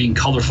creative and being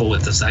colorful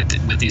with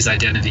these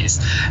identities,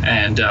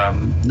 and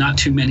not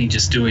too many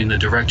just doing the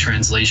direct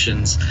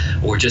translations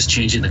or just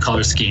changing the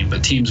color scheme,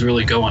 but teams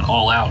really going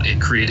all out in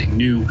creating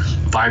new,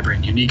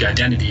 vibrant, unique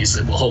identities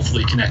that will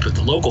hopefully connect with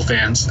the local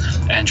fans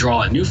and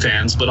draw in new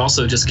fans, but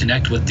also just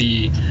connect with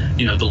the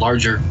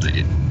larger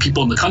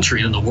people in the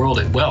country and in the world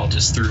as well,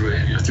 just through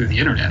the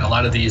internet. A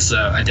lot of these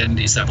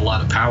identities have a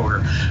lot of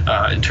power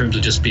in terms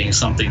of just being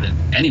something that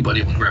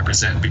anybody would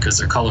represent, because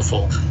they're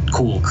colorful,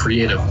 cool,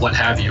 creative, what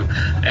have you.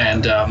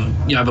 And I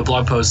have a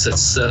blog post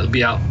that's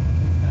be out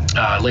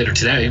later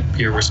today.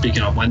 Here we're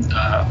speaking on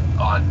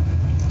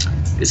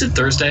is it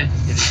Thursday?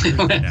 It is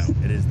Thursday now.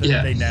 It is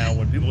Thursday now.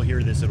 When people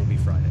hear this, it'll be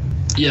Friday.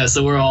 Yeah,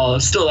 so we're all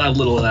still a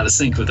little out of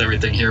sync with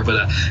everything here,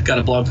 but got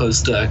a blog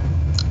post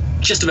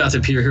just about to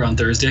appear here on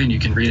Thursday, and you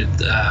can read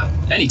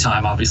it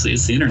anytime. Obviously,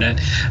 it's the internet.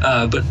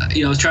 But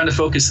I was trying to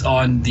focus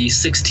on the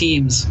 6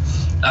 teams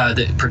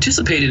that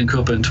participated in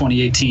Copa in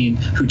 2018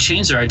 who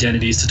changed their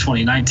identities to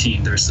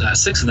 2019. There's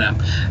 6 of them,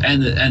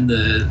 and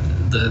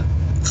the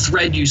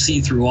thread you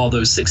see through all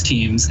those 6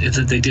 teams is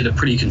that they did a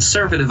pretty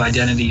conservative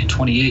identity in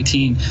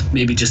 2018,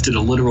 maybe just did a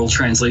literal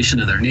translation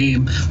of their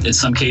name. In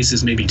some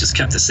cases, maybe just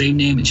kept the same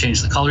name and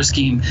changed the color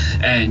scheme.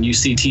 And you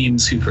see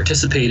teams who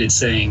participated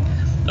saying,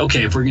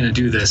 okay, if we're going to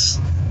do this,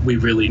 we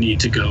really need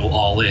to go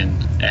all in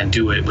and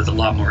do it with a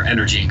lot more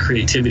energy and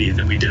creativity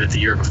than we did it the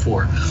year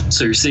before.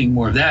 So you're seeing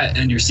more of that,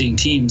 and you're seeing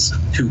teams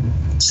who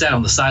sat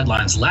on the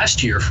sidelines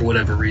last year for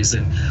whatever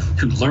reason,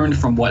 who learned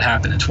from what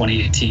happened in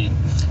 2018,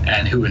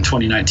 and who in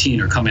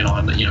 2019 are coming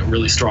on,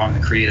 really strong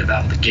and creative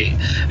out of the gate.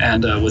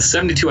 And with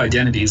 72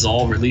 identities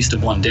all released in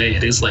one day,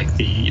 it is like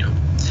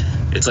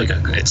it's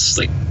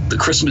like the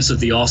Christmas of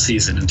the off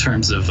season in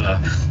terms of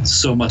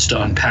so much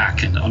to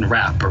unpack and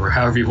unwrap, or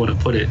however you want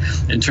to put it,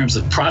 in terms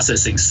of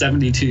processing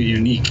 72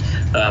 unique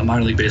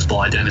minor league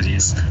baseball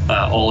identities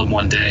all in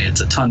one day.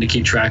 It's a ton to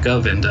keep track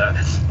of. And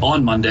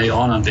on Monday,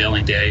 on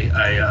unveiling day,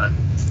 I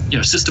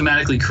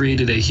systematically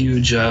created a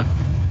huge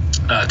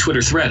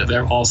Twitter thread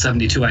of all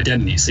 72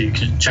 identities, so you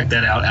can check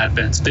that out at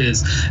Ben's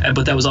Biz.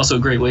 But that was also a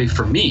great way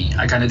for me.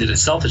 I kind of did it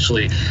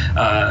selfishly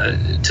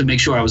to make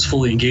sure I was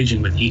fully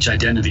engaging with each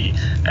identity,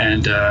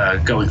 and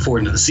going forward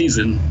into the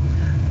season,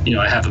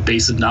 I have a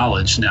base of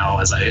knowledge now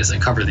as I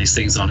cover these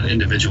things on an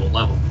individual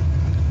level.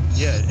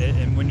 Yeah,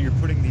 and when you're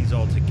putting these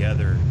all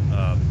together,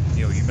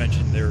 you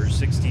mentioned there are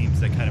 6 teams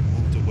that kind of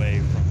moved away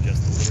from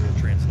just the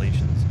literal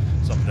translations.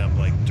 Some of them,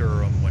 like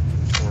Durham, went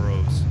from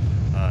Toros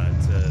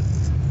to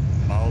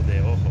Mal de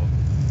Ojo,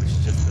 which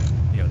is just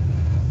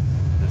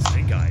the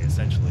stink eye,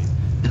 essentially.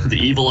 The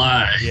evil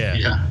eye.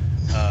 Yeah.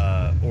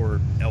 Or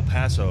El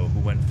Paso, who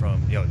went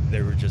from,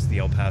 they were just the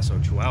El Paso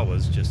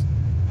Chihuahuas, just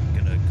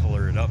gonna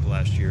color it up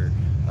last year,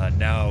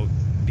 now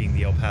being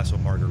the El Paso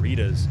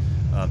Margaritas.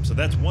 So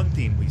that's one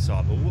theme we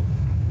saw. But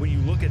when you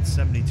look at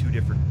 72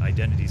 different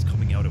identities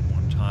coming out at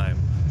one time,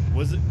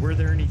 were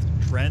there any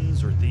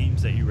trends or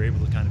themes that you were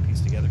able to kind of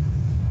piece together?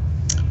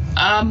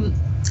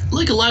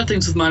 Like a lot of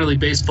things with minor league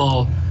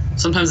baseball,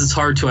 sometimes it's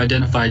hard to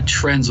identify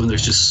trends when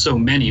there's just so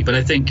many. But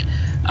I think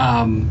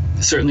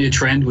certainly a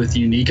trend with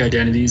unique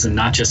identities and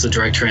not just the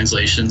direct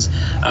translations,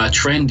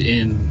 trend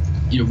in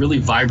really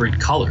vibrant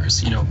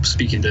colors,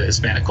 speaking to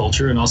Hispanic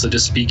culture, and also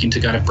just speaking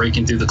to kind of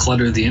breaking through the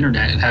clutter of the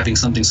internet and having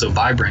something so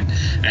vibrant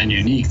and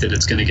unique that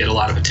it's going to get a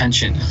lot of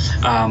attention.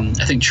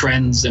 I think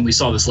trends, and we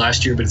saw this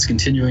last year, but it's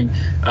continuing,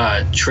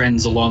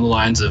 trends along the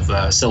lines of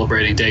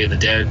celebrating Day of the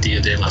Dead,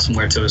 Dia de los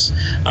Muertos,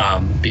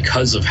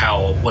 because of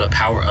what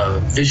a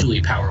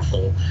visually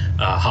powerful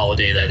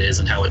holiday that is,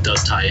 and how it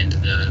does tie into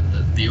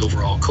the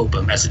overall Copa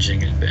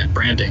messaging and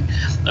branding.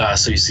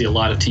 So you see a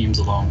lot of teams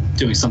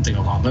doing something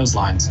along those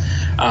lines.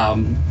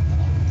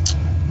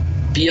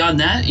 Beyond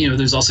that,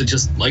 there's also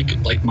just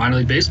like minor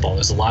league baseball.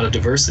 There's a lot of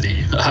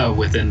diversity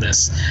within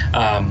this,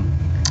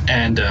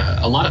 and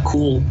a lot of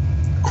cool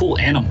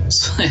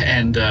animals.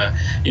 And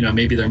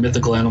maybe they're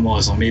mythical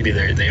animals, or maybe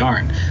they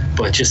aren't,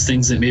 but just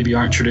things that maybe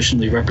aren't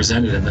traditionally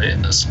represented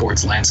in the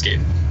sports landscape.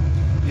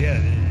 Yeah,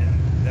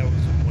 and that was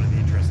one of the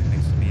interesting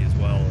things to me as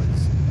well,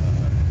 is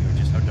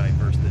just how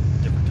diverse the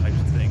different types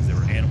of things. There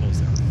were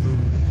animals, there were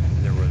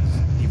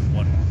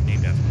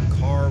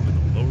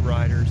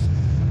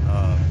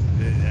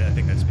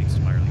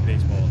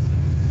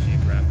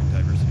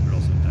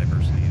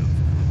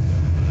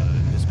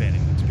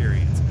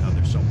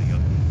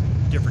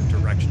different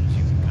directions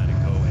you can kind of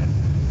go in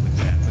with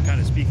that. But kind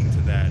of speaking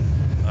to that,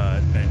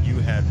 Ben, you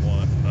had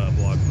one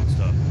blog post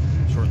up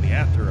shortly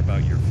after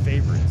about your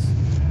favorites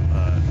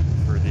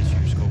for this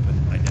year's Scope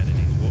Identities.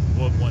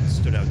 What ones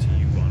stood out to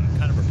you on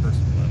kind of a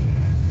personal level,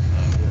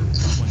 or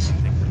which ones do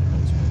you think were the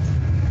most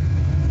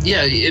important?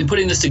 Yeah, in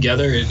putting this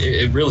together,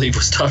 it really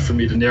was tough for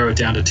me to narrow it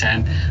down to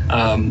 10.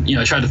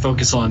 I tried to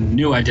focus on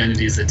new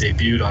identities that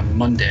debuted on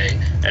Monday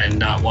and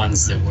not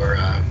ones that were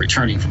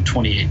returning from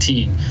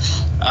 2018.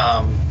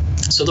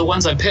 So the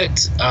ones I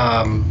picked,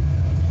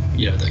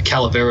 the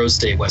Calaveras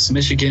Day West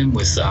Michigan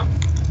with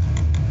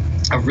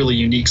a really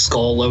unique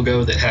skull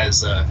logo that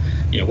has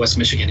West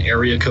Michigan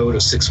area code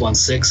of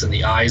 616 and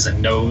the eyes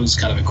and nose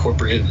kind of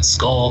incorporated in the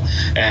skull,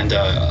 and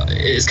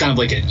it's kind of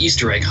like an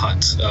Easter egg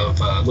hunt of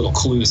little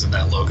clues in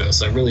that logo.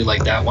 So I really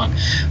like that one.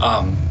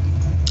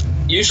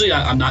 Usually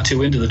I'm not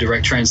too into the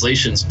direct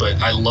translations,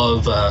 but I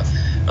love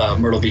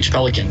Myrtle Beach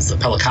Pelicans, the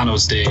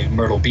Pelicanos de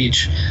Myrtle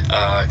Beach,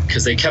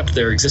 because they kept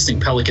their existing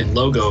Pelican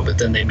logo, but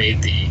then they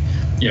made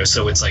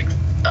so it's like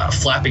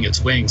flapping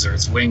its wings, or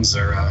its wings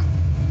are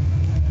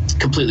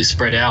completely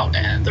spread out,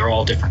 and they're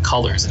all different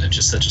colors, and it's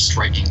just such a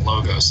striking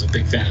logo. So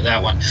big fan of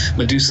that one.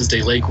 Medusa's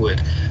Day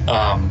Lakewood,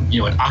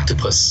 an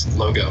octopus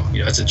logo.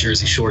 It's a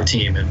Jersey Shore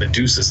team, and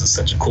Medusa's is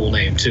such a cool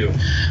name too.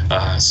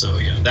 So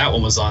that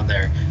one was on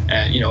there,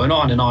 and and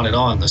on and on and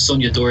on. The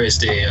Soñadores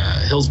de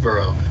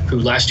Hillsborough, who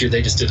last year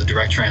they just did a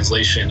direct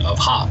translation of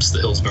Hops, the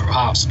Hillsborough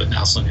Hops, but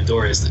now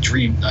Soñadores, the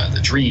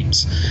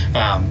Dreams,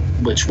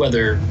 which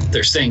whether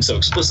they're saying so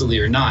explicitly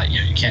or not,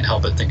 you can't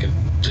help but think of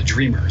the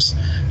Dreamers,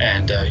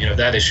 and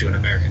that issue in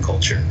American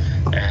culture,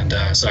 and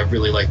so I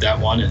really like that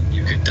one, and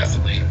you could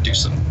definitely do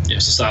some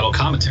societal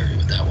commentary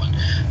with that one.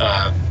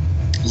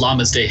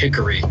 Llama's Day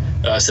Hickory,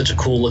 such a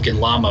cool looking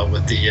llama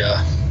with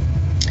the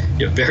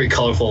very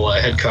colorful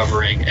head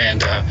covering,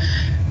 and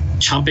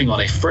chomping on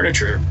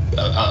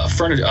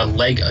a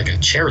leg, like a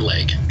chair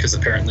leg, because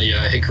apparently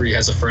Hickory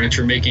has a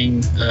furniture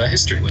making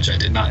history, which I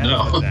did not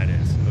know. What that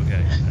is.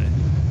 Okay,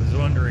 I was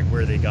wondering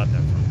where they got that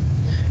from.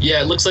 Yeah,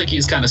 it looks like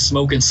he's kind of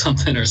smoking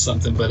something or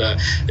something, but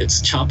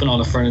it's chomping on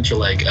a furniture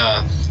leg.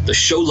 The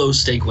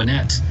Xolos de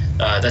Gwinnett,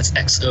 that's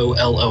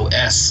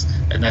Xolos,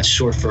 and that's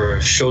short for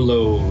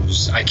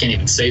Xolos. I can't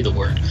even say the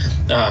word,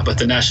 but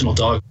the national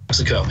dog of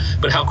Mexico.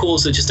 But how cool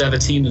is it just to have a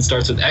team that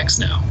starts with X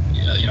now?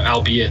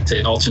 Albeit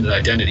an alternate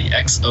identity,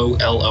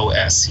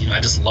 Xolos. I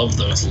just love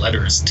those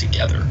letters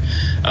together.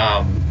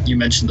 You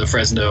mentioned the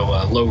Fresno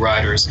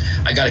Lowriders.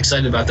 I got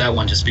excited about that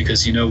one just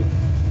because the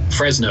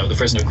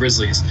Fresno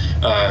Grizzlies,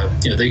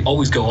 they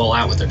always go all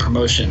out with their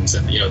promotions,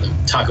 and the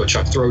taco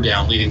truck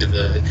throwdown leading to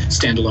the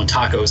standalone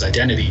tacos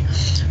identity.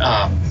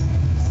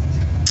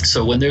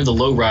 So when they're the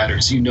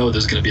lowriders,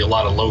 there's going to be a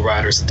lot of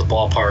lowriders at the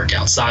ballpark,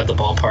 outside the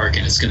ballpark,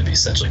 and it's going to be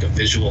such like a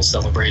visual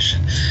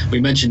celebration.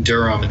 We mentioned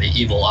Durham and the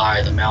evil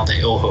eye, the Mal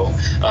de Ojo.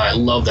 I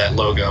love that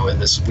logo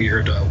and this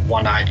weird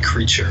one-eyed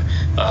creature.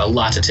 A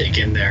lot to take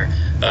in there.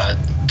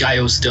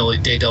 Gallos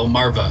de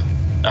Delmarva,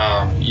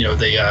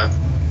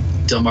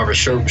 Delmarva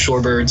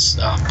Shorebirds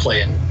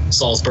play in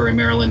Salisbury,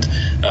 Maryland.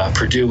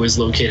 Purdue is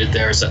located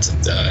there, so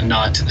that's a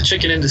nod to the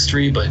chicken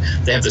industry, but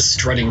they have this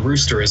strutting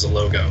rooster as a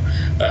logo.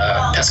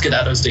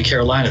 Pescadados de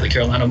Carolina, the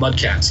Carolina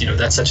Mudcats,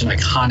 that's such an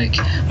iconic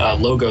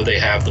logo they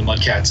have, the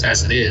Mudcats,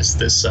 as it is.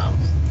 This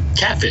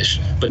catfish,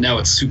 but now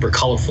it's super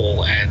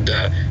colorful and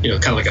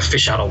kind of like a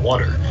fish out of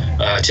water,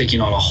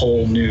 taking on a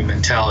whole new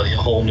mentality, a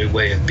whole new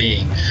way of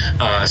being.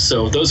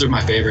 So those are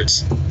my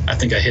favorites. I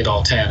think I hit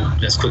all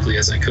 10 as quickly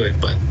as I could,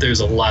 but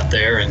there's a lot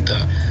there, and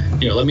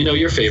let me know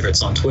your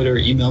favorites on Twitter,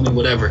 email me,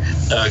 whatever.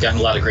 Gotten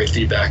a lot of great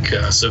feedback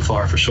so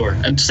far, for sure.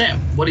 And Sam,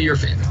 what are your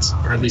favorites,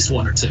 or at least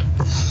one or two?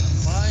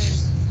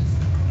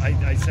 Mine,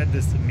 I said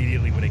this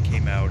immediately when it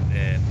came out,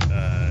 and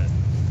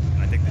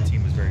I think the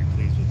team was very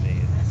pleased with me.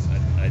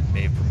 I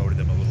may have promoted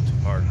them a little too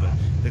hard, but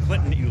the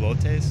Clinton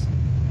Elotes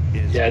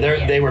is... Yeah,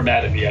 they were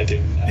mad at me. I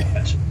didn't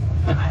mention.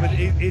 But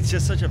it's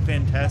just such a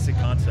fantastic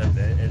concept,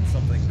 and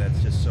something that's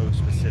just so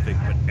specific,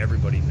 but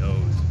everybody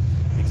knows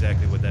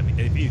exactly what that means.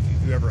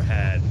 If you ever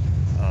had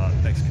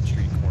Mexican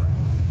street corn,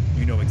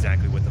 you know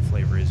exactly what the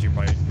flavor is. Your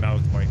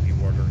mouth might be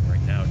watering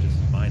right now, just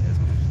as mine is.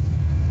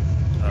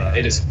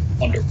 It is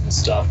wonderful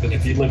stuff. And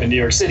if you live in New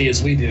York City,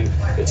 as we do,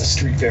 it's a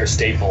street fair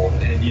staple.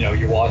 And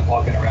you're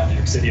walking around New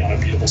York City on a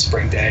beautiful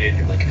spring day, and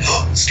you're like,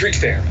 oh, street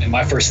fair. And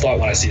my first thought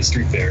when I see a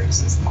street fair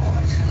is the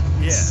corn.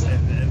 Yeah,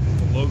 and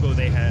the logo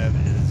they have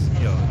is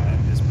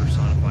this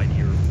personified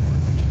ear of corn,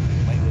 which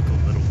might look a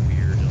little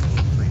weird and a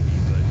little creepy,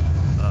 but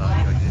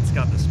it's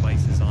got the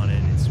spices on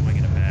it. It's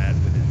swinging a bat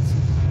with its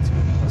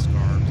husk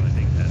arms. I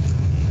think that's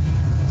really neat.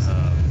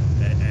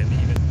 And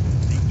even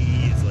the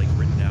E is like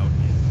written out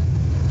in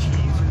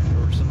cheese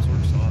or some sort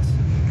of sauce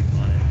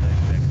on it.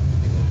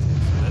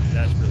 So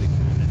that's really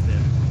cool. And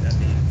then that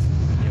means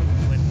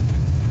Clinton,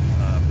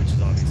 which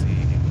is obviously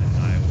England,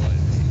 Iowa,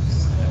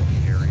 and the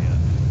area,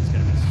 is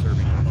going to be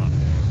serving a lot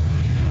more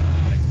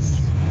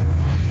Mexican food.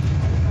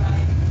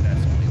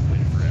 That's only a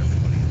win for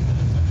everybody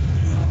involved.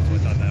 So I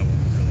thought that one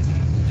was really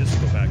neat. Just to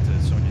go back to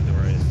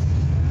Soñadores,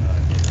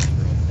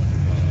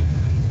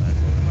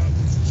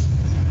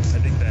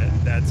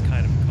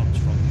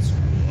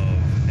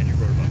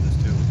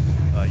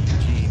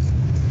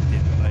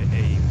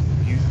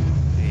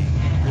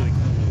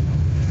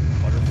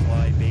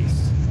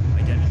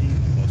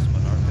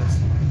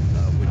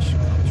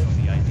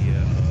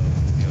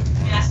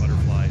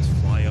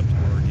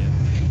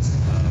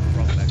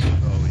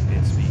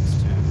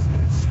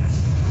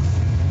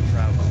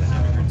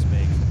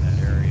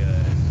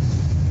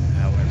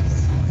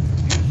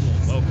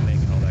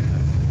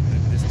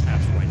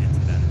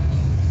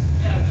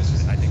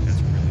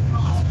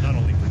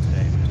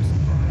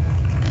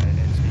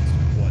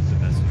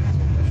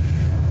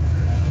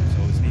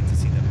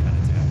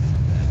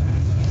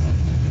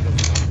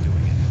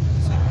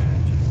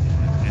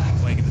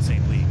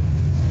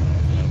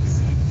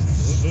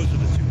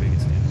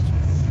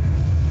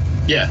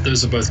 Yeah,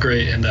 those are both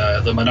great. And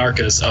the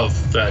Monarchas of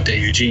De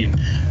Eugene,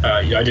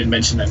 I didn't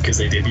mention them because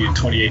they debuted in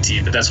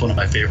 2018, but that's one of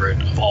my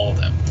favorite of all of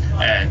them.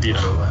 And,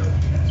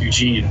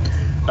 Eugene,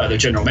 their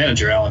general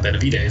manager, Alan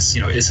Benavides,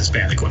 is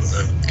Hispanic, one of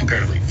the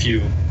comparatively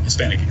few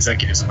Hispanic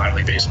executives in minor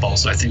league baseball.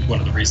 So I think one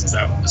of the reasons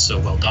that one was so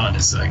well done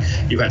is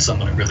you had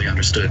someone who really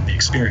understood the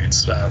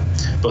experience.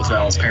 Both of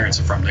Alan's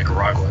parents are from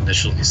Nicaragua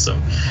initially. So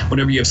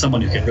whenever you have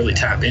someone who can really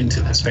tap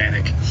into the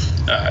Hispanic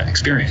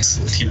experience,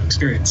 Latino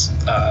experience,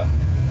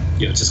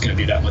 it's just going to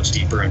be that much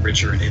deeper and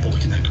richer and able to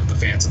connect with the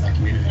fans in that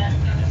community.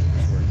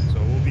 So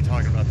we'll be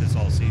talking about this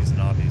all season,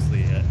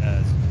 obviously,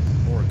 as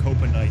more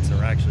Copa nights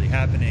are actually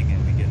happening and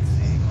we get to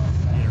see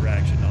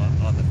interaction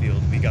on the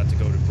field. We got to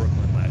go to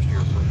Brooklyn last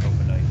year for a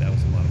Copa night. That was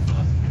a lot of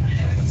fun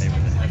when they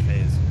were the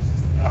FAs.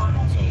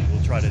 So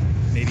we'll try to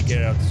maybe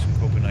get out to some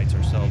Copa nights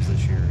ourselves this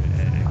year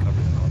and cover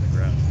them on the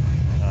ground.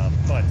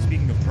 But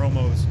speaking of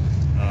promos,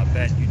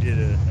 Ben, you did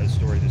a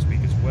story this week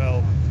as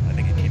well. I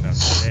think it came out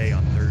today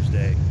on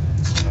Thursday.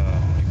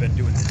 You've been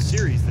doing this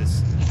series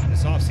this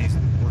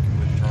offseason, working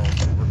with Charles,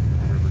 working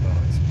with the River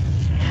Dogs,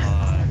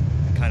 on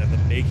kind of the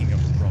making of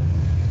a promo.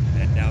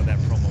 And now that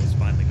promo has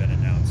finally been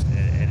announced,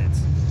 and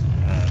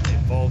it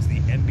involves the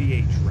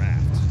NBA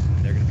draft.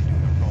 They're going to be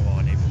doing a promo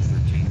on April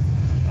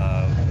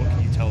 13th. What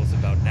can you tell us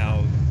about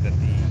now that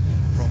the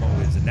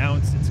promo is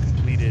announced, it's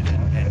completed,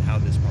 and how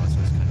this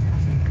process kind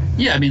of...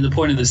 Yeah, the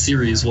point of the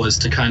series was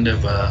to kind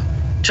of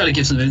try to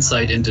give some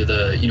insight into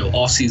the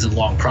off-season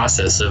long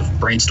process of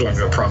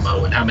brainstorming a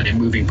promo and how many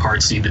moving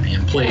parts need to be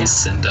in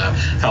place, and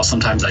how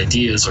sometimes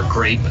ideas are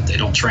great but they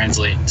don't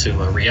translate to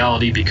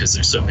reality because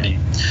there's so many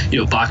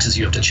boxes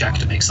you have to check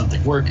to make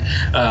something work.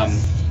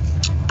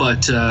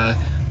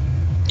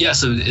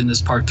 So in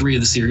this part 3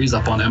 of the series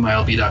up on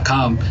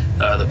MILB.com,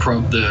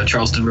 the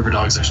Charleston River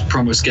Dogs, their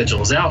promo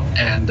schedule is out,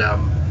 and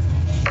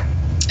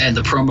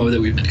the promo that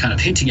we've been kind of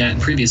hinting at in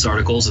previous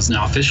articles is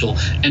now official,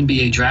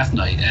 NBA Draft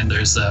Night. And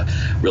there's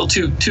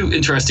two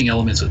interesting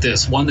elements with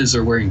this. One is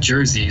they're wearing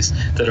jerseys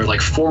that are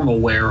like formal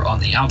wear on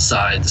the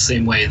outside, the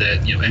same way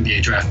that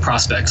NBA draft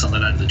prospects on the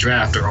night of the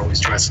draft are always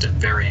dressed in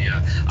very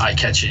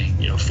eye-catching,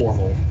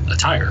 formal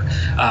attire.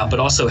 But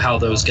also how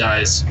those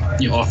guys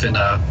often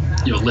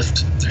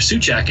lift their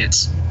suit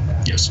jackets.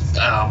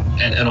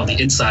 And on the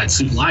inside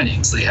suit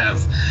linings, they have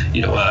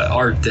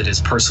art that is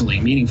personally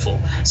meaningful.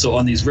 So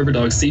on these River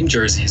Dogs themed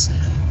jerseys,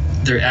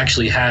 they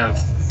actually have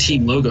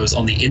team logos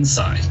on the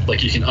inside.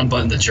 Like you can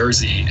unbutton the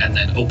jersey and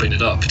then open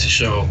it up to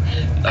show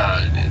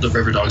the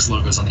River Dogs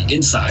logos on the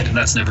inside, and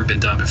that's never been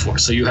done before.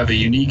 So you have a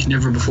unique,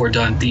 never before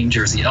done themed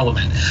jersey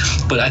element.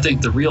 But I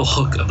think the real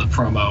hook of the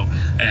promo,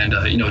 and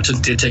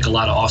it did take a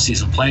lot of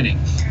off-season planning,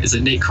 is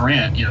that Nate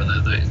Coran,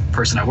 the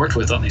person I worked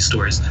with on these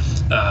stories,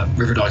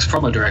 River Dogs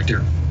promo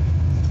director,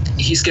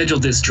 he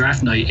scheduled this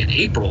draft night in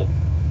April.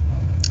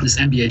 This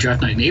NBA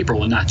draft night in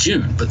April and not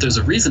June, but there's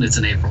a reason it's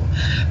in April.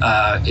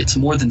 It's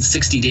more than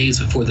 60 days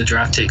before the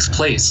draft takes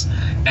place.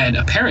 And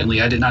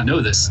apparently, I did not know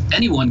this,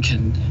 anyone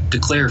can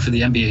declare for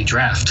the NBA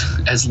draft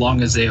as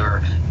long as they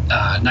are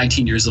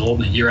 19 years old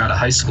and a year out of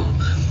high school.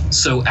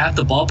 So at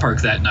the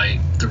ballpark that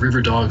night, the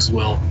River Dogs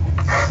will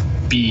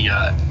be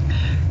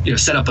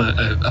set up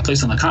a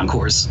place on the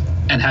concourse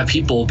and have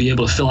people be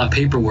able to fill out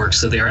paperwork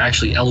so they are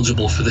actually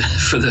eligible for the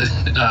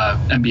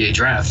NBA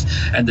draft,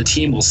 and the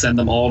team will send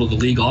them all to the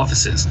league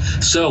offices.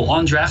 So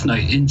on draft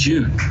night in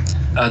June,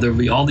 there will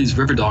be all these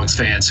River Dogs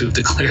fans who have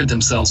declared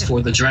themselves for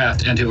the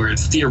draft and who are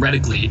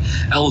theoretically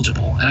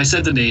eligible. And I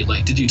said to Nate,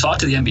 did you talk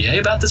to the NBA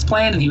about this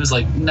plan? And he was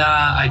like, nah,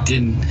 I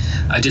didn't.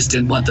 I just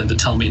didn't want them to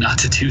tell me not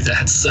to do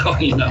that. So,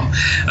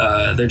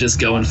 they're just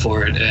going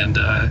for it. And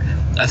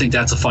I think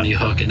that's a funny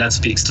hook, and that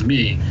speaks to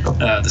me,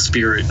 the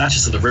spirit, not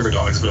just of the River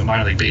Dogs, but of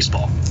minor league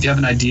baseball. If you have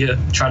an idea,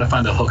 try to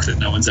find a hook that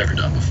no one's ever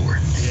done before.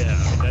 Yeah,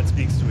 that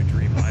speaks to a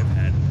dream I've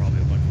had,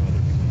 probably a bunch of other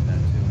people have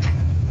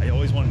had too. I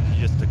always wanted to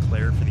just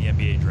declare for the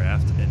NBA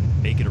draft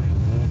and make it a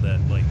rule that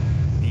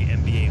the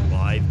NBA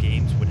live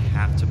games would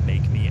have to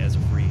make me as a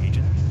free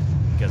agent,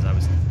 because I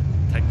was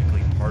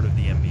technically part of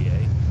the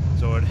NBA.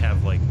 So I'd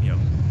have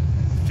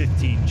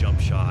 15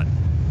 jump shot,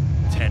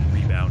 10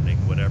 rebounding,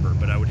 whatever,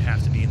 but I would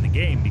have to be in the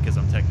game because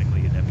I'm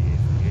technically an NBA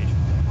free agent.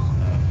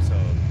 So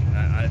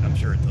I'm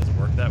sure it doesn't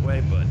work that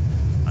way, but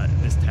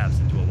this taps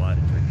into a lot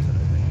of dreams that I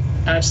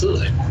think.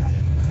 Absolutely.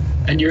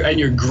 And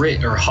your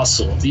grit or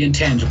hustle, the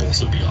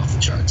intangibles would be off the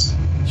charts.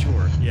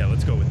 Sure. Yeah,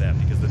 let's go with that,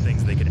 because the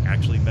things they could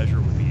actually measure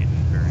would be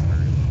very,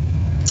 very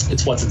low.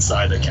 It's what's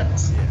inside that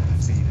counts. Yeah,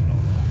 speed and all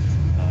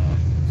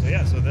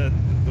that. So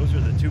those are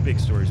the two big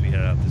stories we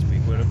had out this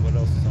week. What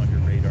else is on your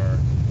radar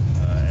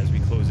as we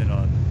close in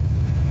on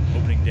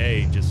opening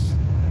day, just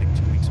I think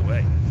 2 weeks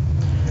away?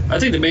 I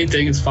think the main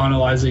thing is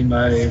finalizing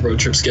my road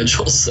trip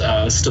schedules.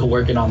 Still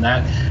working on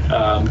that.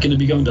 I'm going to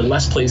be going to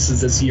less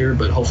places this year,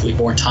 but hopefully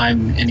more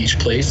time in each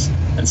place.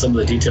 And some of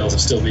the details are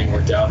still being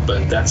worked out,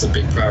 but that's a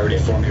big priority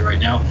for me right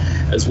now,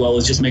 as well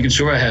as just making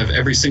sure I have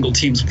every single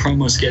team's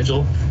promo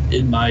schedule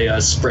in my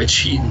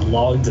spreadsheet and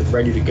logged and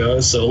ready to go.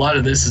 So a lot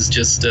of this is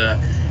just,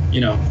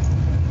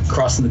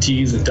 crossing the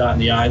T's and dotting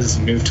the I's as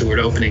we move toward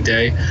opening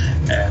day.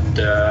 And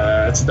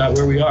that's about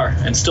where we are.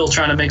 And still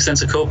trying to make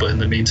sense of Copa in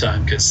the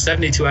meantime, because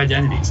 72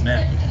 identities,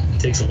 man, it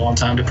takes a long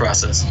time to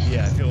process.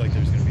 Yeah, I feel like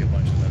there's going to be a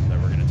bunch of them that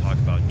we're going to talk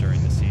about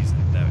during the season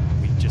that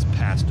we just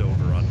passed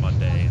over on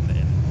Monday in the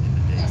days.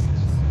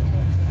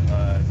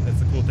 That's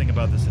the cool thing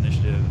about this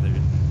initiative.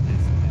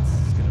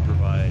 It's going to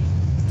provide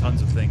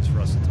tons of things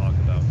for us to talk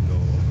about and go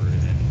over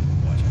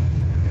and watch it.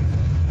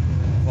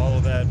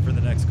 Follow that for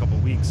the next couple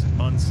weeks and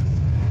months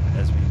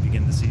as we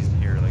begin the season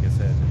here, like I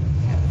said.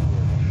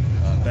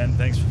 Ben,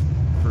 thanks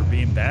for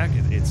being back.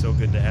 It's so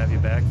good to have you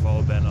back.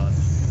 Follow Ben on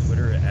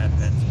Twitter at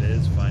Ben's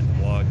Biz. Find the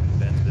blog,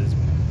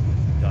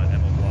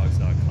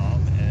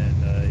 bensbiz.mlblogs.com.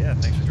 And yeah,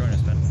 thanks for joining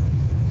us, Ben.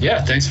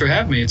 Yeah, thanks for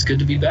having me. It's good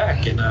to be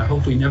back, and I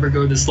hope we never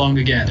go this long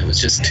again. It was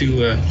just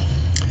too,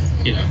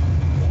 it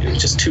was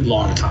just too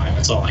long a time.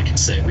 That's all I can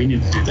say. We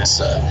need to do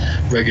this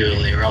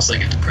regularly, or else I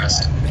get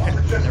depressed.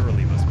 Never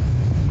leave us.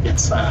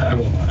 Yes, I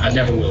will. I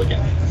never will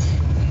again.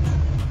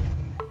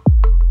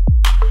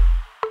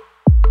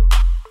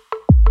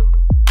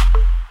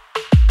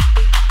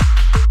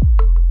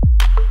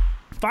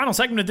 Final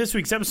segment of this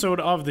week's episode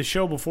of the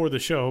show before the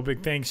show.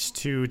 Big thanks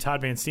to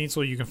Todd Van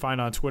Steensel. You can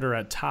find on Twitter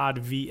at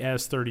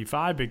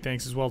ToddVS35. Big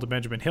thanks as well to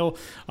Benjamin Hill.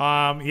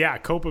 Yeah,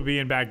 Copa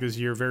being back this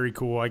year, very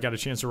cool. I got a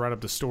chance to write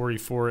up the story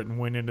for it and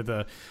went into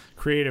the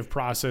creative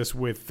process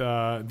with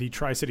the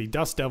Tri-City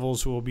Dust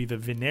Devils, who will be the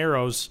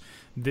Vineros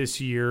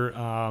this year,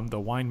 the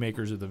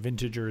winemakers or the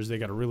vintagers. They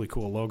got a really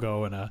cool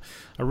logo and a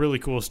really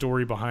cool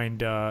story behind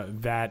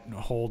that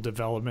whole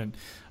development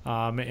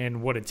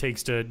and what it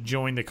takes to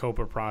join the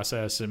Copa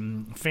process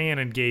and fan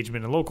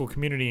engagement and local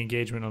community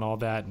engagement and all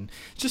that. And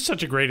it's just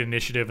such a great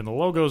initiative, and the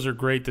logos are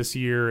great this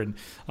year, and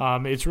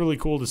it's really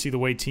cool to see the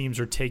way teams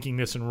are taking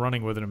this and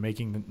running with it and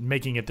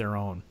making it their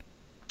own.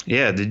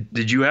 Yeah.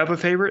 Did you have a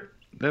favorite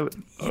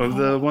of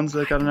the ones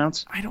that got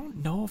announced? I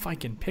don't know if I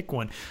can pick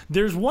one.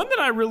 There's one that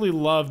I really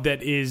love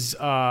that is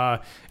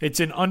it's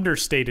an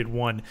understated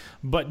one,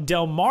 but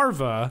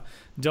Delmarva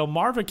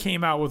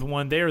came out with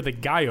one. They are the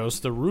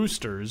Gallos, the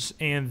Roosters,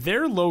 and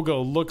their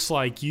logo looks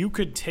like you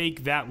could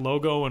take that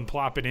logo and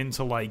plop it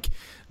into like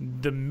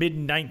the mid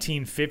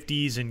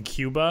 1950s in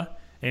Cuba,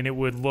 and it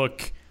would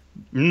look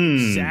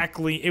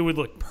exactly, it would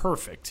look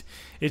perfect.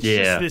 It's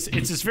just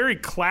this very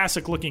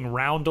classic looking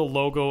roundel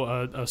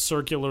logo, a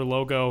circular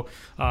logo.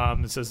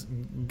 It says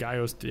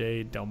Gallos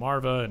de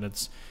Delmarva, and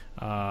it's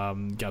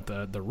got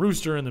the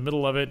rooster in the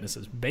middle of it, and it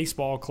says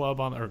baseball club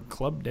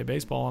Club de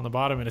Baseball on the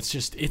bottom, and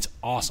it's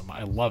awesome.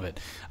 I love it.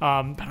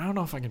 But I don't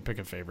know if I can pick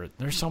a favorite.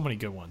 There's so many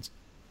good ones.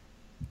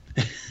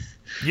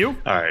 You?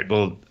 All right.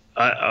 Well,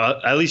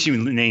 at least you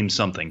named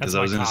something, because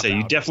I was going to say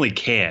you definitely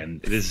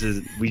can.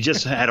 We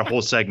just had a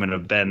whole segment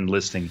of Ben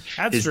listing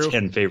his true.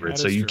 10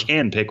 favorites, so you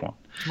can pick one.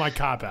 It's my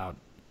cop out.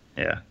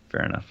 Yeah,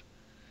 fair enough.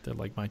 They're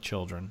like my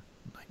children.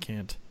 I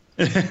can't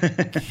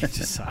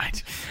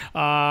decide.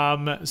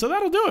 So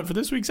that'll do it for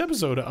this week's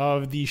episode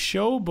of the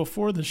show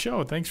before the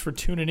show. Thanks for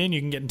tuning in.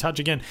 You can get in touch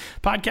again.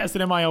 Podcast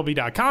at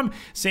MILB.com.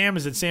 Sam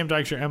is at Sam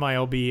Dykstra,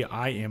 MILB.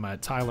 I am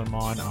at Tyler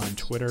Mon on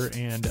Twitter.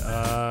 And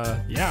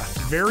yeah,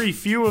 very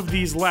few of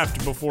these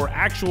left before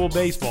actual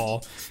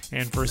baseball.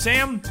 And for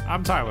Sam,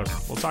 I'm Tyler.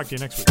 We'll talk to you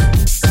next week.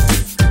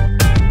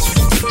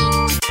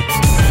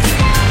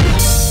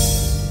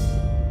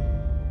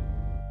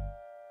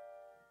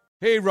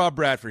 Hey, Rob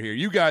Bradford here.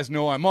 You guys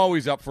know I'm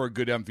always up for a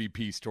good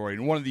MVP story,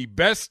 and one of the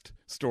best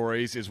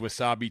stories is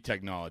Wasabi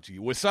Technology.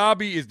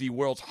 Wasabi is the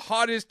world's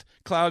hottest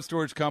cloud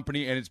storage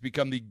company, and it's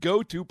become the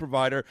go-to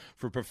provider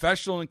for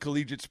professional and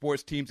collegiate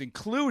sports teams,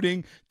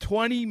 including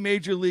 20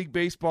 Major League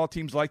Baseball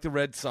teams like the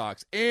Red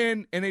Sox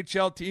and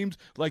NHL teams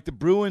like the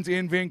Bruins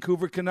and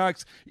Vancouver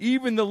Canucks.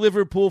 Even the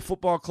Liverpool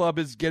Football Club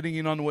is getting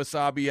in on the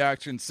Wasabi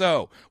action.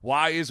 So,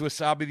 why is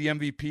Wasabi the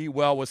MVP?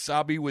 Well,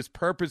 Wasabi was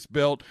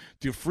purpose-built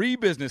to free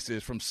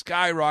businesses from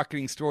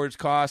skyrocketing storage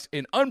costs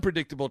and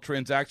unpredictable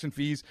transaction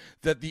fees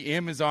that the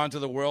Amazons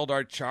of the world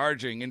are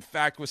charging. In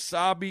fact,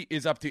 Wasabi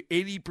is up to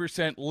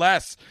 80%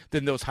 less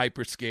than those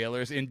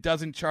hyperscalers and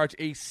doesn't charge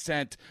a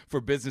cent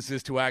for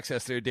businesses to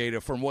access their data.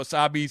 From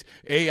Wasabi's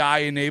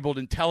AI-enabled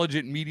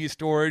intelligent media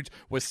storage,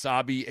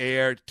 Wasabi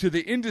Air, to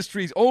the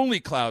industry's only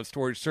cloud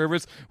storage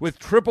service with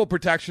triple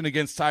protection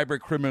against cyber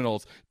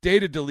criminals,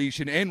 data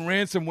deletion, and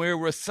ransomware,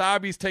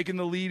 Wasabi's taken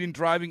the lead in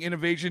driving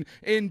innovation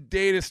in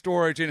data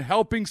storage and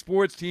helping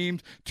sports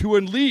teams to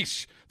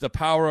unleash the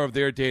power of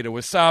their data.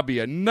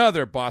 Wasabi,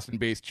 another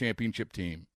Boston-based championship team.